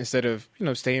year instead of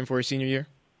staying for his senior year?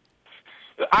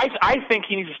 I think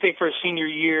he needs to stay for his senior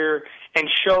year and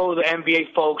show the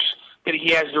NBA folks that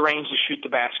he has the range to shoot the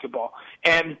basketball.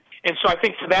 And so I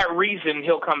think for that reason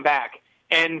he'll come back.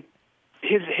 And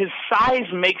his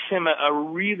size makes him a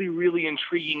really, really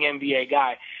intriguing NBA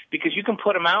guy because you can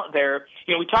put him out there.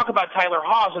 We talk about Tyler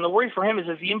Haws, and the worry for him is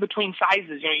the in-between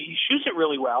sizes. He shoots it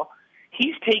really well.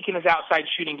 He's taken his outside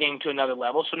shooting game to another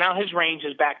level, so now his range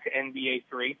is back to NBA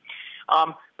 3.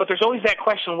 But there's always that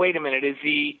question, wait a minute, is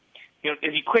he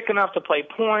quick enough to play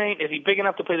point? Is he big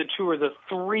enough to play the 2 or the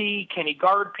 3? Can he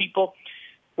guard people?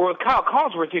 Where with Kyle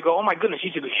Collinsworth, you go, oh my goodness,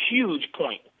 he's a huge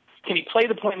point. Can he play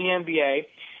the point in the NBA?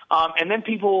 And then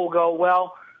people will go,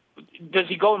 well, does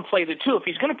he go and play the 2? If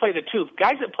he's going to play the 2,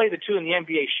 guys that play the 2 in the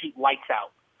NBA shoot lights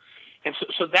out. And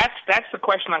so that's the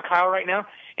question on Kyle right now.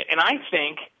 And I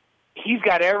think he's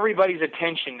got everybody's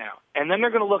attention now. And then they're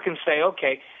going to look and say,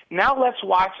 okay, now let's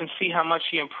watch and see how much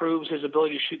he improves his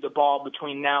ability to shoot the ball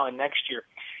between now and next year.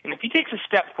 And if he takes a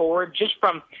step forward just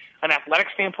from an athletic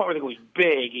standpoint, where they go, he's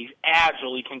big, he's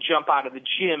agile, he can jump out of the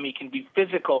gym, he can be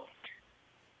physical,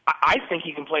 I think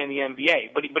he can play in the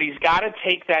NBA. But he's got to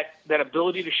take that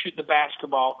ability to shoot the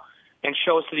basketball and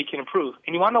show us that he can improve.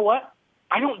 And you want to know what?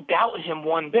 I don't doubt him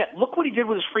one bit. Look what he did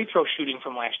with his free throw shooting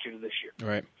from last year to this year.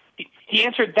 Right. He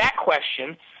answered that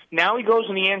question. Now he goes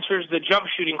and he answers the jump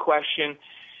shooting question.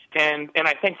 And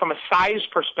I think from a size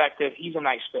perspective, he's a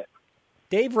nice fit.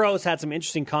 Dave Rose had some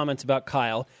interesting comments about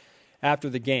Kyle after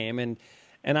the game,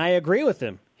 and I agree with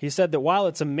him. He said that while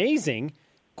it's amazing,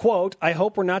 quote, I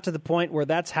hope we're not to the point where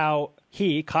that's how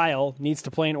Kyle, needs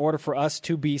to play in order for us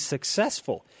to be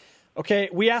successful. Okay,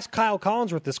 we asked Kyle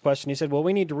Collinsworth this question. He said, well,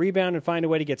 we need to rebound and find a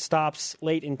way to get stops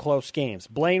late in close games.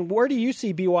 Blaine, where do you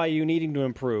see BYU needing to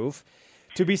improve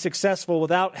to be successful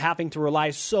without having to rely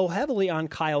so heavily on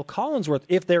Kyle Collinsworth,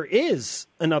 if there is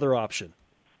another option?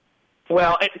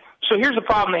 Well, so here's the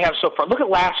problem they have so far. Look at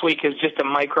last week as just a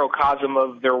microcosm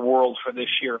of their world for this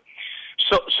year.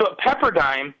 So at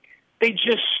Pepperdine, they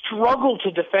just struggled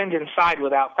to defend inside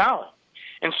without fouling.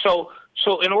 And so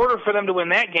in order for them to win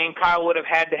that game, Kyle would have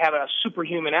had to have a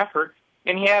superhuman effort.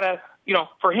 And he had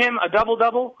for him, a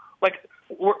double-double, like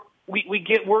we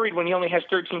get worried when he only has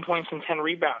 13 points and 10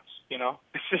 rebounds,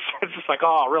 It's just like,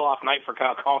 oh, a real off night for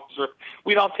Kyle Collinsworth.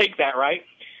 We'd all take that, right?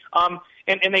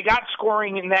 And they got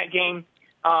scoring in that game,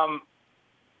 out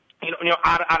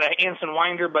of Anson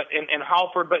Winder and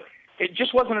Halford, but it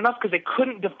just wasn't enough because they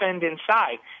couldn't defend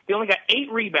inside. They only got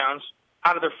 8 rebounds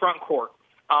out of their front court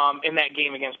in that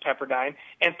game against Pepperdine.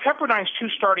 And Pepperdine's 2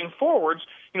 starting forwards,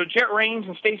 Jet Raines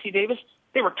and Stacey Davis,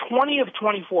 they were 20 of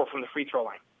 24 from the free throw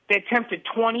line. They attempted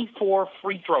 24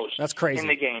 free throws. That's crazy. In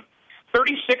the game.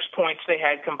 36 points they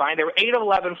had combined. They were 8 of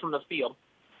 11 from the field.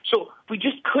 So we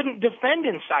just couldn't defend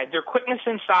inside. Their quickness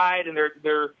inside and their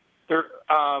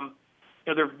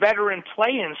veteran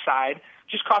play inside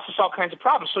just cost us all kinds of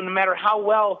problems. So no matter how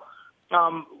well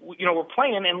we're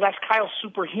playing, unless Kyle's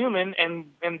superhuman and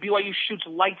BYU shoots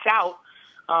lights out,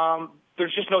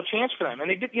 there's just no chance for them. And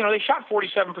they did, they shot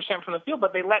 47% from the field,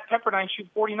 but they let Pepperdine shoot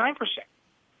 49%.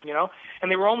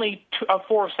 And they were only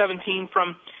 4 of 17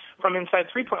 from inside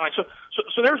 3-point line.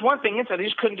 So there's one thing inside. They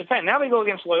just couldn't defend. Now they go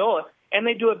against Loyola, and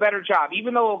they do a better job.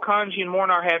 Even though Okonji and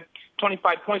Mornar had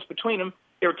 25 points between them,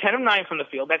 they were 10 of 9 from the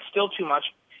field. That's still too much.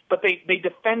 But they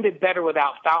defended better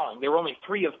without fouling. They were only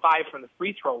 3 of 5 from the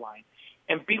free throw line.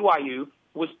 And BYU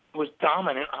was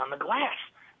dominant on the glass.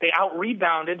 They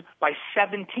out-rebounded by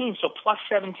 17, so plus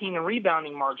 17 in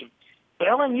rebounding margin. But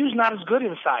LMU's not as good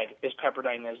inside as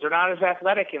Pepperdine is. They're not as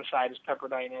athletic inside as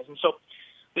Pepperdine is. And so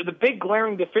the big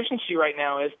glaring deficiency right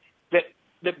now is that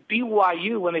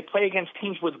BYU, when they play against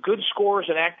teams with good scorers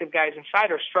and active guys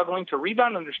inside, are struggling to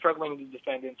rebound and they're struggling to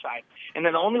defend inside. And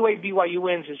then the only way BYU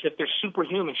wins is if they're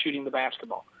superhuman shooting the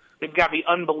basketball. They've got to be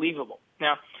unbelievable.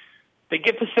 Now, they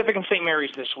get Pacific and St.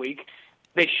 Mary's this week.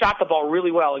 They shot the ball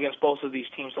really well against both of these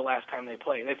teams the last time they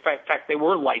played. In fact, they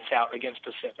were lights out against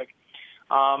Pacific.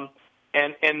 And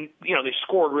they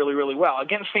scored really, really well.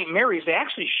 Against St. Mary's, they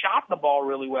actually shot the ball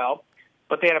really well,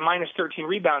 but they had a minus 13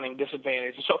 rebounding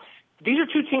disadvantage. So these are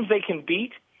two teams they can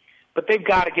beat, but they've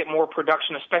got to get more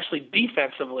production, especially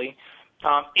defensively,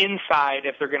 inside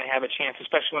if they're going to have a chance,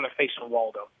 especially when they're facing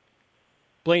Waldo.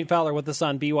 Blaine Fowler with us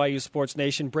on BYU Sports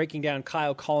Nation, breaking down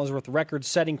Kyle Collinsworth's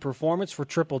record-setting performance for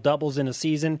triple-doubles in a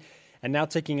season, and now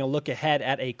taking a look ahead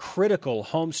at a critical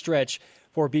home stretch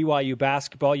for BYU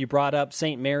basketball. You brought up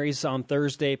St. Mary's on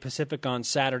Thursday, Pacific on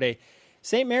Saturday.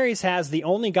 St. Mary's has the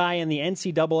only guy in the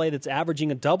NCAA that's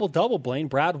averaging a double-double, Blaine,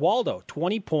 Brad Waldo,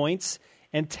 20 points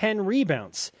and 10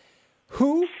 rebounds.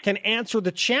 Who can answer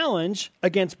the challenge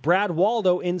against Brad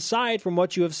Waldo inside from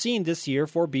what you have seen this year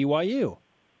for BYU?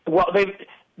 Well,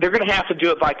 they're going to have to do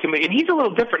it by committee. And he's a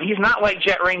little different. He's not like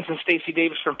Jet Raines and Stacey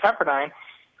Davis from Pepperdine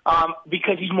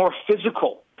because he's more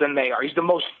physical than they are. He's the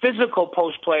most physical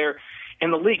post player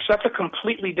in the league. So that's a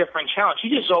completely different challenge. He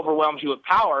just overwhelms you with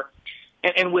power.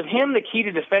 And with him, the key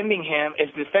to defending him is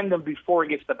defend him before he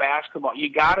gets the basketball.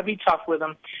 You got to be tough with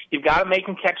him. You've got to make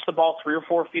him catch the ball 3 or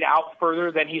 4 feet out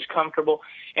further than he's comfortable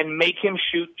and make him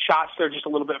shoot shots there just a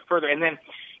little bit further. And then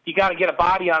you got to get a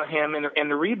body on him in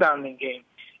the rebounding game.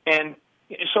 And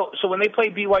so when they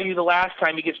played BYU the last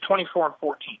time, he gets 24 and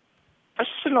 14. That's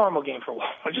just a normal game for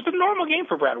Waldo. Just a normal game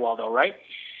for Brad Waldo, right?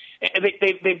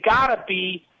 They've got to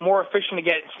be more efficient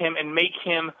against him and make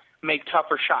him make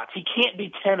tougher shots. He can't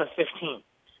be 10 of 15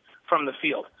 from the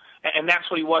field, and that's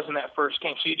what he was in that first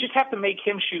game. So you just have to make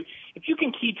him shoot. If you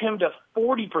can keep him to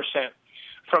 40%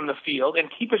 from the field and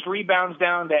keep his rebounds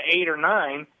down to 8 or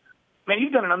 9, man,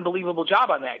 you've done an unbelievable job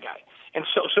on that guy. And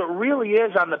so it really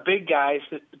is on the big guys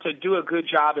to do a good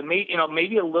job, and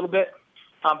maybe a little bit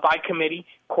by committee.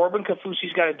 Corbin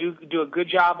Kaufusi's got to do a good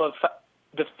job of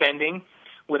defending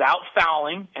without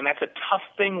fouling, and that's a tough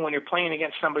thing when you're playing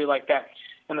against somebody like that.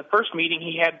 In the first meeting,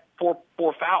 he had four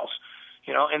fouls,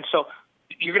 and so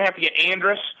you're going to have to get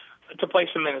Andrus to play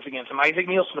some minutes against him, Isaac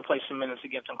Nielsen to play some minutes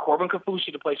against him, Corbin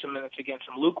Kaufusi to play some minutes against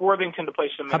him, Luke Worthington to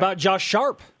play some minutes. How about Josh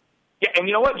Sharp? Yeah, and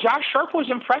you know what? Josh Sharp was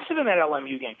impressive in that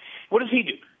LMU game. What does he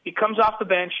do? He comes off the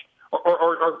bench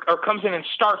or comes in and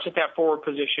starts at that forward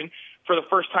position for the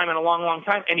first time in a long, long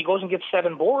time, and he goes and gets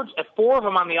 7 boards, 4 of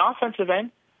them on the offensive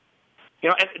end.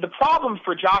 And the problem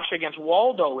for Josh against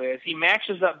Waldo is he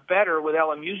matches up better with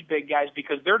LMU's big guys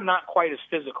because they're not quite as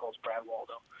physical as Brad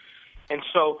Waldo. And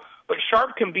so, but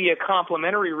Sharp can be a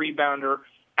complementary rebounder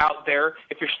out there.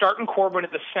 If you're starting Corbin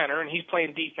at the center and he's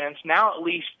playing defense, now at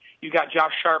least you got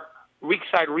Josh Sharp weak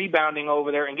side rebounding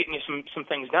over there and getting you some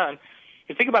things done.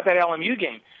 You think about that LMU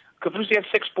game. Kaufusi had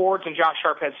 6 boards and Josh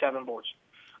Sharp had 7 boards.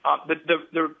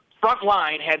 The front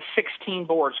line had 16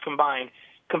 boards combined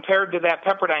compared to that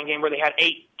Pepperdine game where they had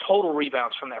 8 total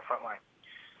rebounds from that front line.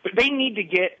 But they need to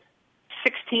get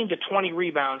 16 to 20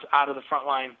 rebounds out of the front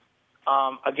line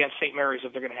against St. Mary's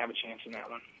if they're going to have a chance in that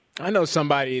one. I know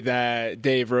somebody that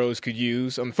Dave Rose could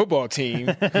use on the football team.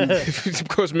 Of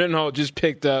course, Mendenhall just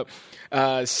picked up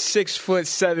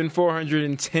 6'7",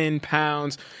 410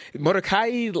 pounds.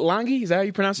 Mordecai Langi, is that how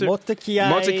you pronounce it?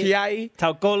 Motekiai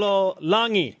Taukolo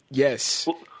Langi. Yes.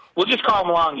 We'll just call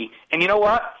him Langi. And you know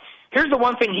what? Here's the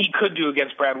one thing he could do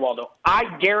against Brad Waldo.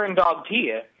 I guarantee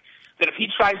you that if he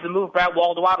tries to move Brad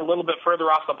Waldo out a little bit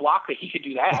further off the block, that he could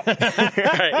do that.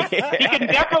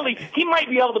 He might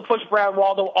be able to push Brad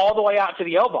Waldo all the way out to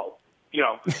the elbow,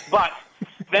 but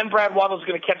then Brad Waddle's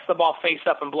going to catch the ball face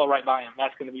up and blow right by him.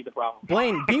 That's going to be the problem.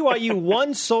 Blaine, BYU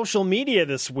won social media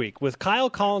this week with Kyle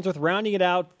Collinsworth rounding it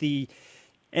out, the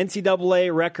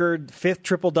NCAA record, 5th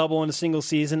triple-double in a single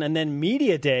season, and then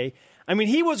Media Day. I mean,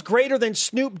 he was greater than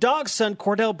Snoop Dogg's son,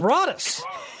 Cordell Broadus.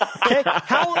 Okay?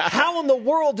 How in the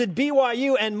world did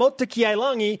BYU and Motaki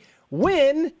Ailangi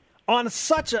win on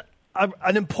such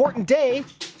an important day?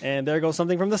 And there goes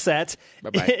something from the set.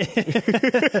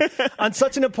 Bye-bye. On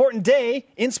such an important day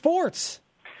in sports.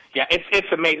 Yeah, it's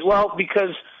amazing. Well,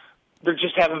 because there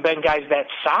just haven't been guys that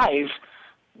size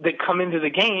that come into the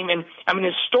game. And, I mean,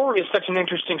 his story is such an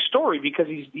interesting story because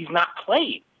he's not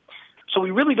played. So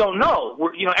we really don't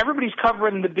know. Everybody's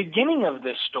covering the beginning of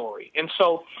this story. And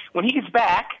so when he gets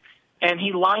back and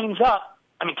he lines up,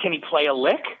 I mean, can he play a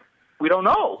lick? We don't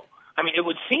know. I mean, it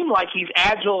would seem like he's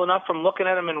agile enough from looking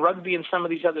at him in rugby and some of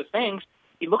these other things.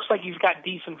 He looks like he's got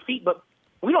decent feet, but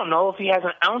we don't know if he has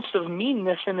an ounce of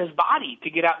meanness in his body to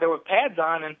get out there with pads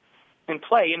on and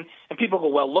play. And people go,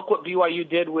 well, look what BYU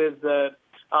did with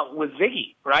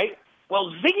Ziggy, right?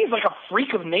 Well, Ziggy's like a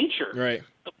freak of nature. Right.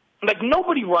 Like,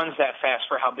 nobody runs that fast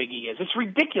for how big he is. It's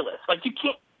ridiculous. Like, you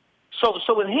can't. So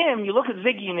with him, you look at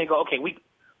Ziggy and they go, okay, we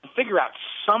figure out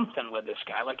something with this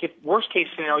guy. Like, if worst case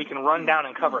scenario, he can run down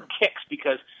and cover kicks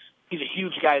because he's a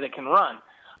huge guy that can run.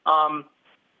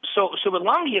 So with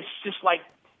Langi, it's just like,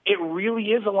 it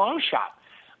really is a long shot.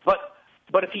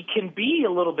 But if he can be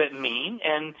a little bit mean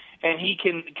and he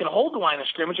can hold the line of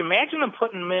scrimmage, imagine them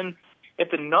putting him in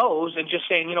at the nose and just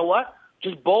saying, you know what,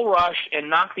 just bull rush and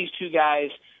knock these two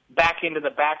guys back into the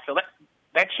backfield.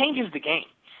 That changes the game.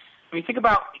 When you think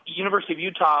about University of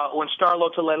Utah, when Star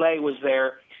Lotulelei was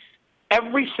there,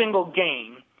 every single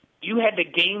game you had to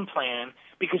game plan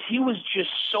because he was just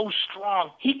so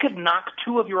strong. He could knock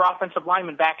two of your offensive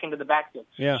linemen back into the backfield.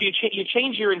 Yeah. So you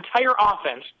change your entire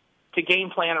offense to game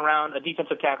plan around a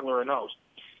defensive tackle or a nose.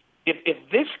 If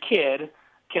this kid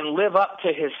can live up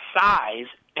to his size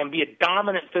and be a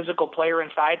dominant physical player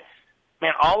inside,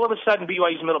 man, all of a sudden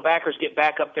BYU's middle backers get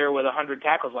back up there with 100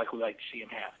 tackles like we like to see him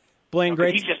have. Blaine,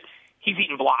 great. He's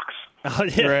eating blocks. Oh,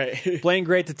 yeah. Right. Blaine,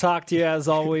 great to talk to you as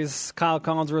always. Kyle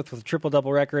Collinsworth with a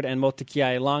triple-double record and Motaki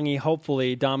Ailangi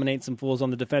hopefully dominate some fools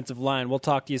on the defensive line. We'll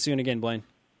talk to you soon again, Blaine.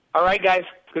 All right, guys.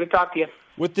 Good to talk to you.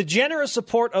 With the generous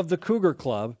support of the Cougar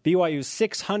Club, BYU's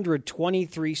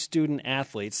 623 student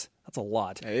athletes, that's a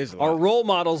lot, that is a lot, are role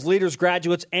models, leaders,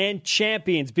 graduates, and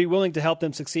champions. Be willing to help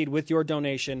them succeed with your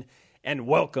donation, and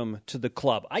welcome to the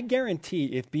club. I guarantee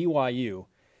if BYU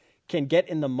can get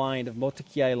in the mind of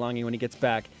Motaki Ailangi when he gets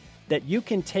back, that you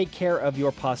can take care of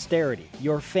your posterity,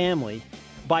 your family,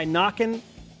 by knocking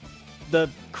the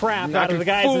crap out of the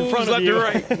guys in front of you.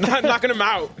 Right. Not knocking them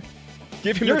out.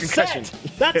 Give him a concussion.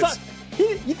 Set. That's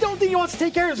you don't think he wants to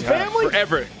take care of his family?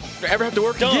 Forever have to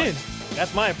work Done. again.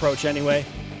 That's my approach anyway.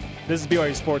 This is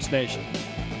BYU Sports Nation.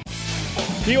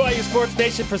 BYU Sports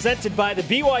Nation presented by the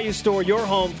BYU Store, your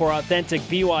home for authentic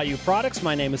BYU products.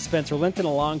 My name is Spencer Linton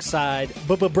alongside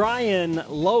Brian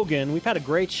Logan. We've had a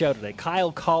great show today.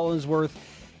 Kyle Collinsworth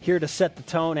here to set the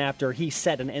tone after he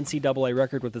set an NCAA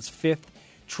record with his 5th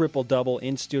triple-double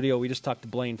in studio. We just talked to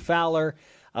Blaine Fowler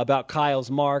about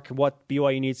Kyle's mark, what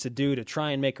BYU needs to do to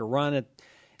try and make a run at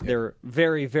their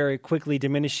very, very quickly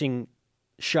diminishing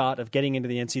shot of getting into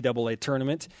the NCAA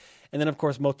tournament. And then, of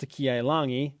course, Motaki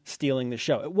Ailangi stealing the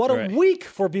show. What a week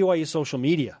for BYU social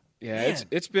media. Yeah,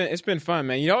 it's been fun,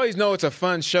 man. You always know it's a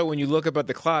fun show when you look up at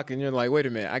the clock and you're like, wait a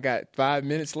minute, I got 5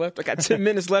 minutes left. I got 10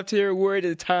 minutes left here. Where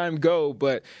did the time go?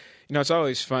 But, it's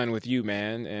always fun with you,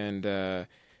 man. And,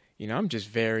 I'm just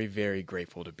very, very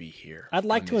grateful to be here. I'd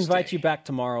like to invite you back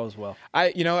tomorrow as well.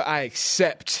 I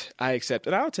accept.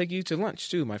 And I'll take you to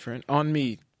lunch, too, my friend. On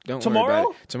me. Don't worry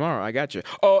about it. Tomorrow, I got you.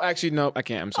 Oh, actually, no, I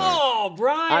can't. I'm sorry. Oh,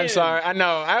 Brian. I'm sorry. I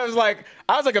know. I was like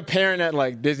a parent at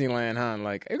like Disneyland, huh?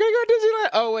 Like, you gonna go to Disneyland?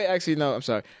 Oh, wait, actually, no. I'm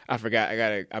sorry. I forgot.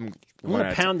 I'm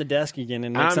gonna pound the desk again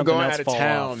and make I'm something going else out of fall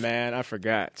town, off. Man. I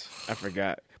forgot.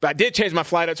 But I did change my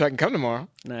flight up so I can come tomorrow.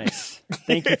 Nice.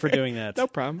 Thank you for doing that. No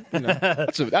problem.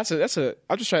 That's a.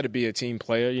 I'll just try to be a team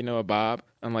player. A Bob,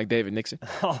 unlike David Nixon.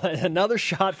 Oh, another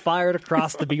shot fired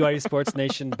across the BYU Sports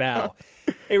Nation bow.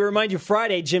 Hey, we remind you,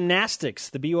 Friday, gymnastics.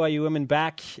 The BYU women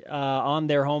back on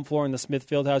their home floor in the Smith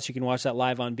Fieldhouse. You can watch that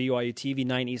live on BYU TV,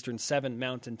 9 Eastern, 7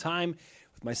 Mountain Time,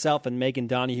 with myself and Megan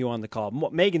Donahue on the call.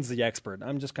 Megan's the expert.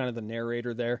 I'm just kind of the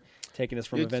narrator there, taking us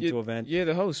from event to event. You're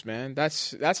the host, man.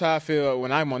 That's how I feel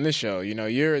when I'm on this show.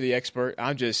 You're the expert.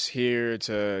 I'm just here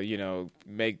to,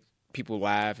 make people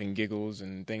laugh and giggles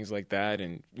and things like that,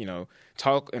 and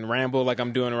talk and ramble like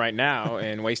I'm doing right now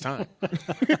and waste time.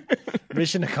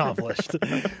 Mission accomplished.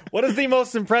 What is the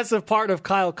most impressive part of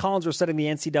Kyle Collinsworth setting the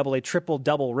NCAA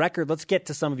triple-double record? Let's get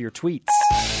to some of your tweets.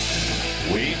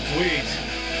 Tweet.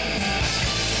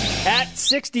 At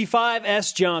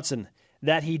 65S Johnson,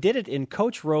 that he did it in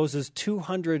Coach Rose's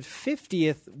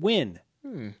 250th win.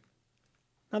 Now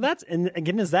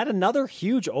is that another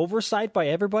huge oversight by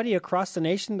everybody across the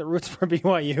nation that roots for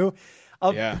BYU?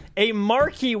 A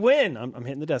marquee win. I'm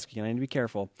hitting the desk again. I need to be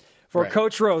careful. For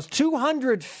Coach Rose,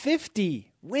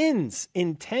 250 wins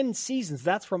in 10 seasons.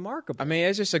 That's remarkable. I mean,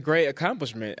 it's just a great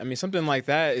accomplishment. I mean, something like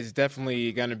that is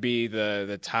definitely going to be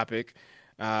the topic.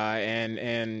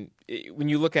 And when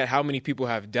you look at how many people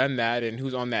have done that and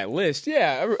who's on that list,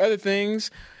 other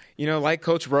things, like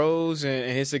Coach Rose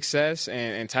and his success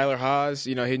and Tyler Haws,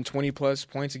 hitting 20-plus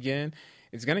points again,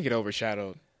 it's going to get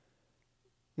overshadowed.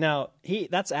 Now,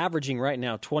 that's averaging right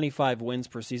now 25 wins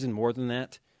per season, more than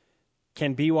that.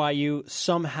 Can BYU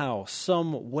somehow,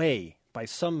 some way, by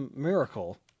some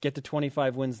miracle, get to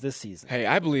 25 wins this season? Hey,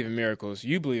 I believe in miracles.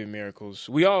 You believe in miracles.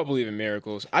 We all believe in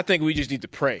miracles. I think we just need to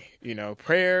pray.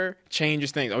 Prayer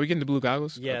changes things. Are we getting the blue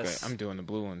goggles? Yes. Okay, I'm doing the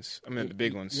blue ones. I'm in the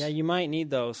big ones. Yeah, you might need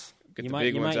those. Get the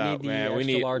big ones out, man. We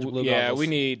need large blue goggles. Yeah, we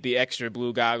need the extra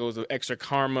blue goggles, the extra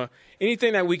karma,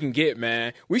 anything that we can get,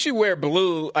 man. We should wear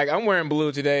blue. Like, I'm wearing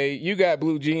blue today. You got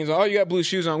blue jeans on. Oh, you got blue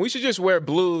shoes on. We should just wear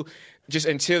blue just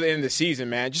until the end of the season,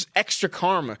 man. Just extra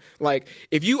karma. Like,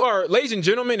 if you are, ladies and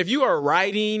gentlemen, if you are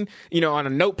writing, on a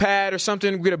notepad or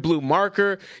something, get a blue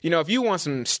marker. If you want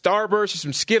some Starburst or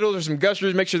some Skittles or some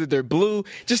Gushers, make sure that they're blue.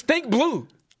 Just think blue,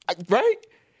 right?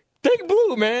 Think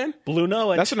blue, man. Blue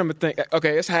know it. That's what I'm going to think.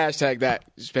 Okay, let's hashtag that,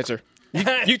 Spencer.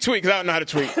 You tweet, because I don't know how to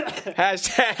tweet.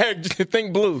 Hashtag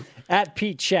think blue. At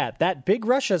Pete Chat, that Big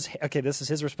Russia's... Okay, this is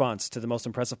his response to the most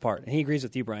impressive part. And he agrees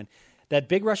with you, Brian. That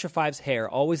Big Russia 5's hair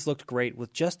always looked great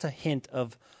with just a hint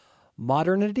of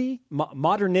modernity.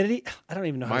 Modernity? I don't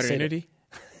even know how to say it.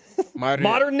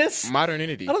 Modernness?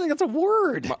 Modernity. I don't think that's a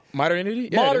word. Modernity?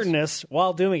 Yeah, Modernness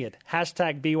while doing it.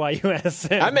 Hashtag BYUSN.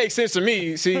 That makes sense to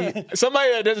me. See,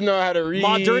 somebody that doesn't know how to read,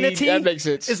 modernity? That makes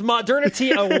sense. Is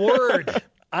modernity a word?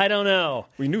 I don't know.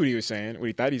 We knew what he was saying, what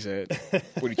he thought he said,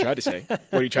 what he tried to say,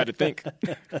 what he tried to think.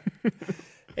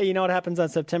 Hey, you know what happens on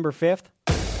September 5th?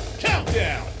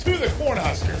 Countdown to the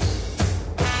Cornhuskers.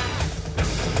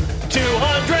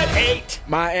 208.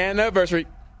 My anniversary.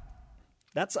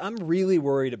 I'm really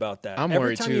worried about that. I'm Every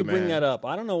worried time too, you bring man. that up,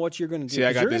 I don't know what you're going to do. See,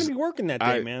 I got you're this. going to be working that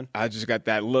day, man. I just got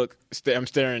that look. I'm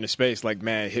staring into space like,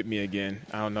 man, hit me again.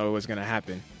 I don't know what's going to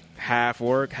happen. Half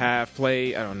work, half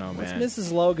play. I don't know, man. What's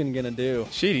Mrs. Logan going to do?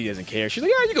 She doesn't care. She's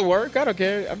like, yeah, you can work. I don't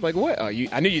care. I'm like, what? Oh,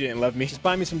 I knew you didn't love me. Just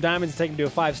buy me some diamonds and take me to a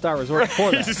 5-star resort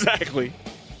before that. Exactly.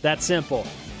 That simple.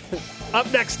 Up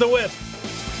next, The Whip.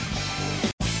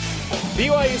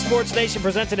 BYU Sports Nation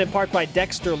presented in part by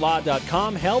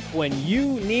DexterLaw.com. Help when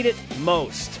you need it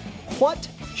most. What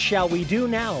shall we do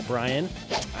now, Brian?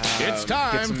 It's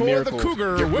time for miracles. the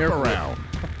Cougar Get Whip miracles. Around.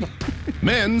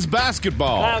 Men's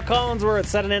basketball. Kyle Collinsworth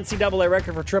set an NCAA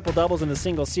record for triple-doubles in a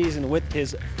single season with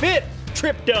his 5th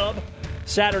trip-dub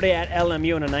Saturday at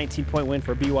LMU in a 19-point win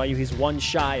for BYU. He's one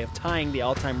shy of tying the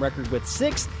all-time record with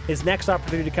 6. His next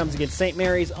opportunity comes against St.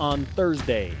 Mary's on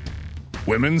Thursday.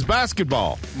 Women's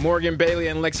basketball. Morgan Bailey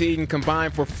and Lexi Eaton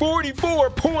combined for 44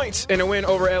 points in a win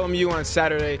over LMU on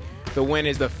Saturday. The win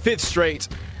is the 5th straight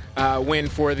win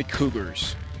for the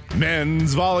Cougars.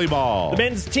 Men's volleyball. The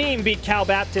men's team beat Cal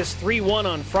Baptist 3-1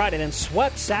 on Friday, then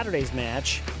swept Saturday's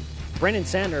match. Brendan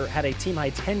Sander had a team-high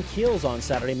 10 kills on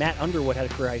Saturday. Matt Underwood had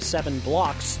a career-high 7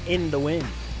 blocks in the win.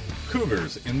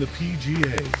 Cougars in the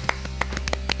PGA.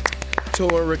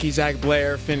 Tour rookie Zach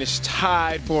Blair finished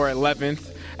tied for 11th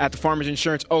at the Farmers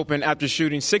Insurance Open after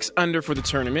shooting 6 under for the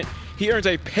tournament. He earns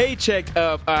a paycheck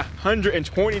of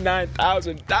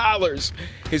 $129,000.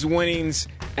 His winnings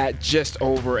at just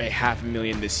over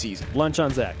 $500,000 this season. Lunch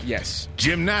on Zach. Yes.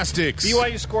 Gymnastics.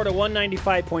 BYU scored a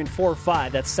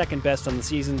 195.45. That's second best on the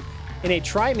season in a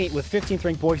tri-meet with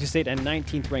 15th-ranked Boise State and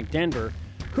 19th-ranked Denver.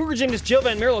 Cougar gymnast Jill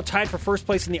Van Mierlo tied for first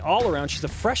place in the all-around. She's a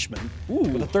freshman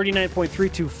with a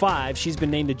 39.325. She's been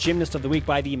named the Gymnast of the Week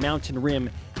by the Mountain Rim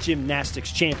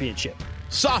Gymnastics Championship.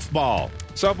 Softball.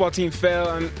 Softball team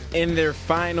fell in their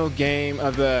final game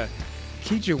of the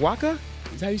Kijiwaka?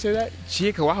 Is that how you say that?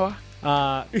 Chiikawawa?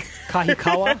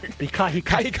 Kahikawa? The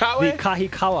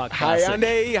Kahikawa Classic.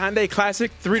 Hyundai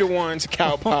Classic, 3-1 to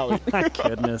Cal Poly. My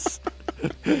goodness.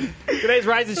 Today's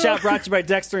Rise and Shout brought to you by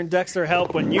Dexter and Dexter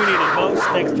Help when you need it most.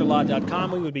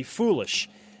 DexterLaw.com. We would be foolish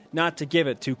not to give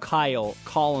it to Kyle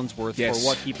Collinsworth for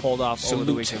what he pulled off over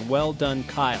the weekend. Well done,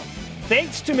 Kyle.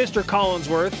 Thanks to Mr.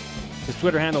 Collinsworth. His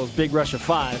Twitter handle is Big Russia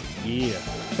 5. Yeah.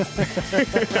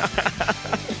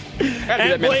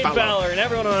 And Blaine Fowler and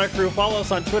everyone on our crew. Follow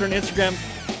us on Twitter and Instagram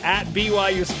at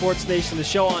BYU Sports Nation. The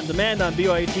show on demand on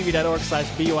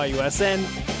BYUtv.org/BYUSN.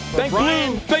 Thank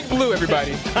Blue,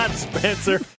 everybody. Todd Spencer.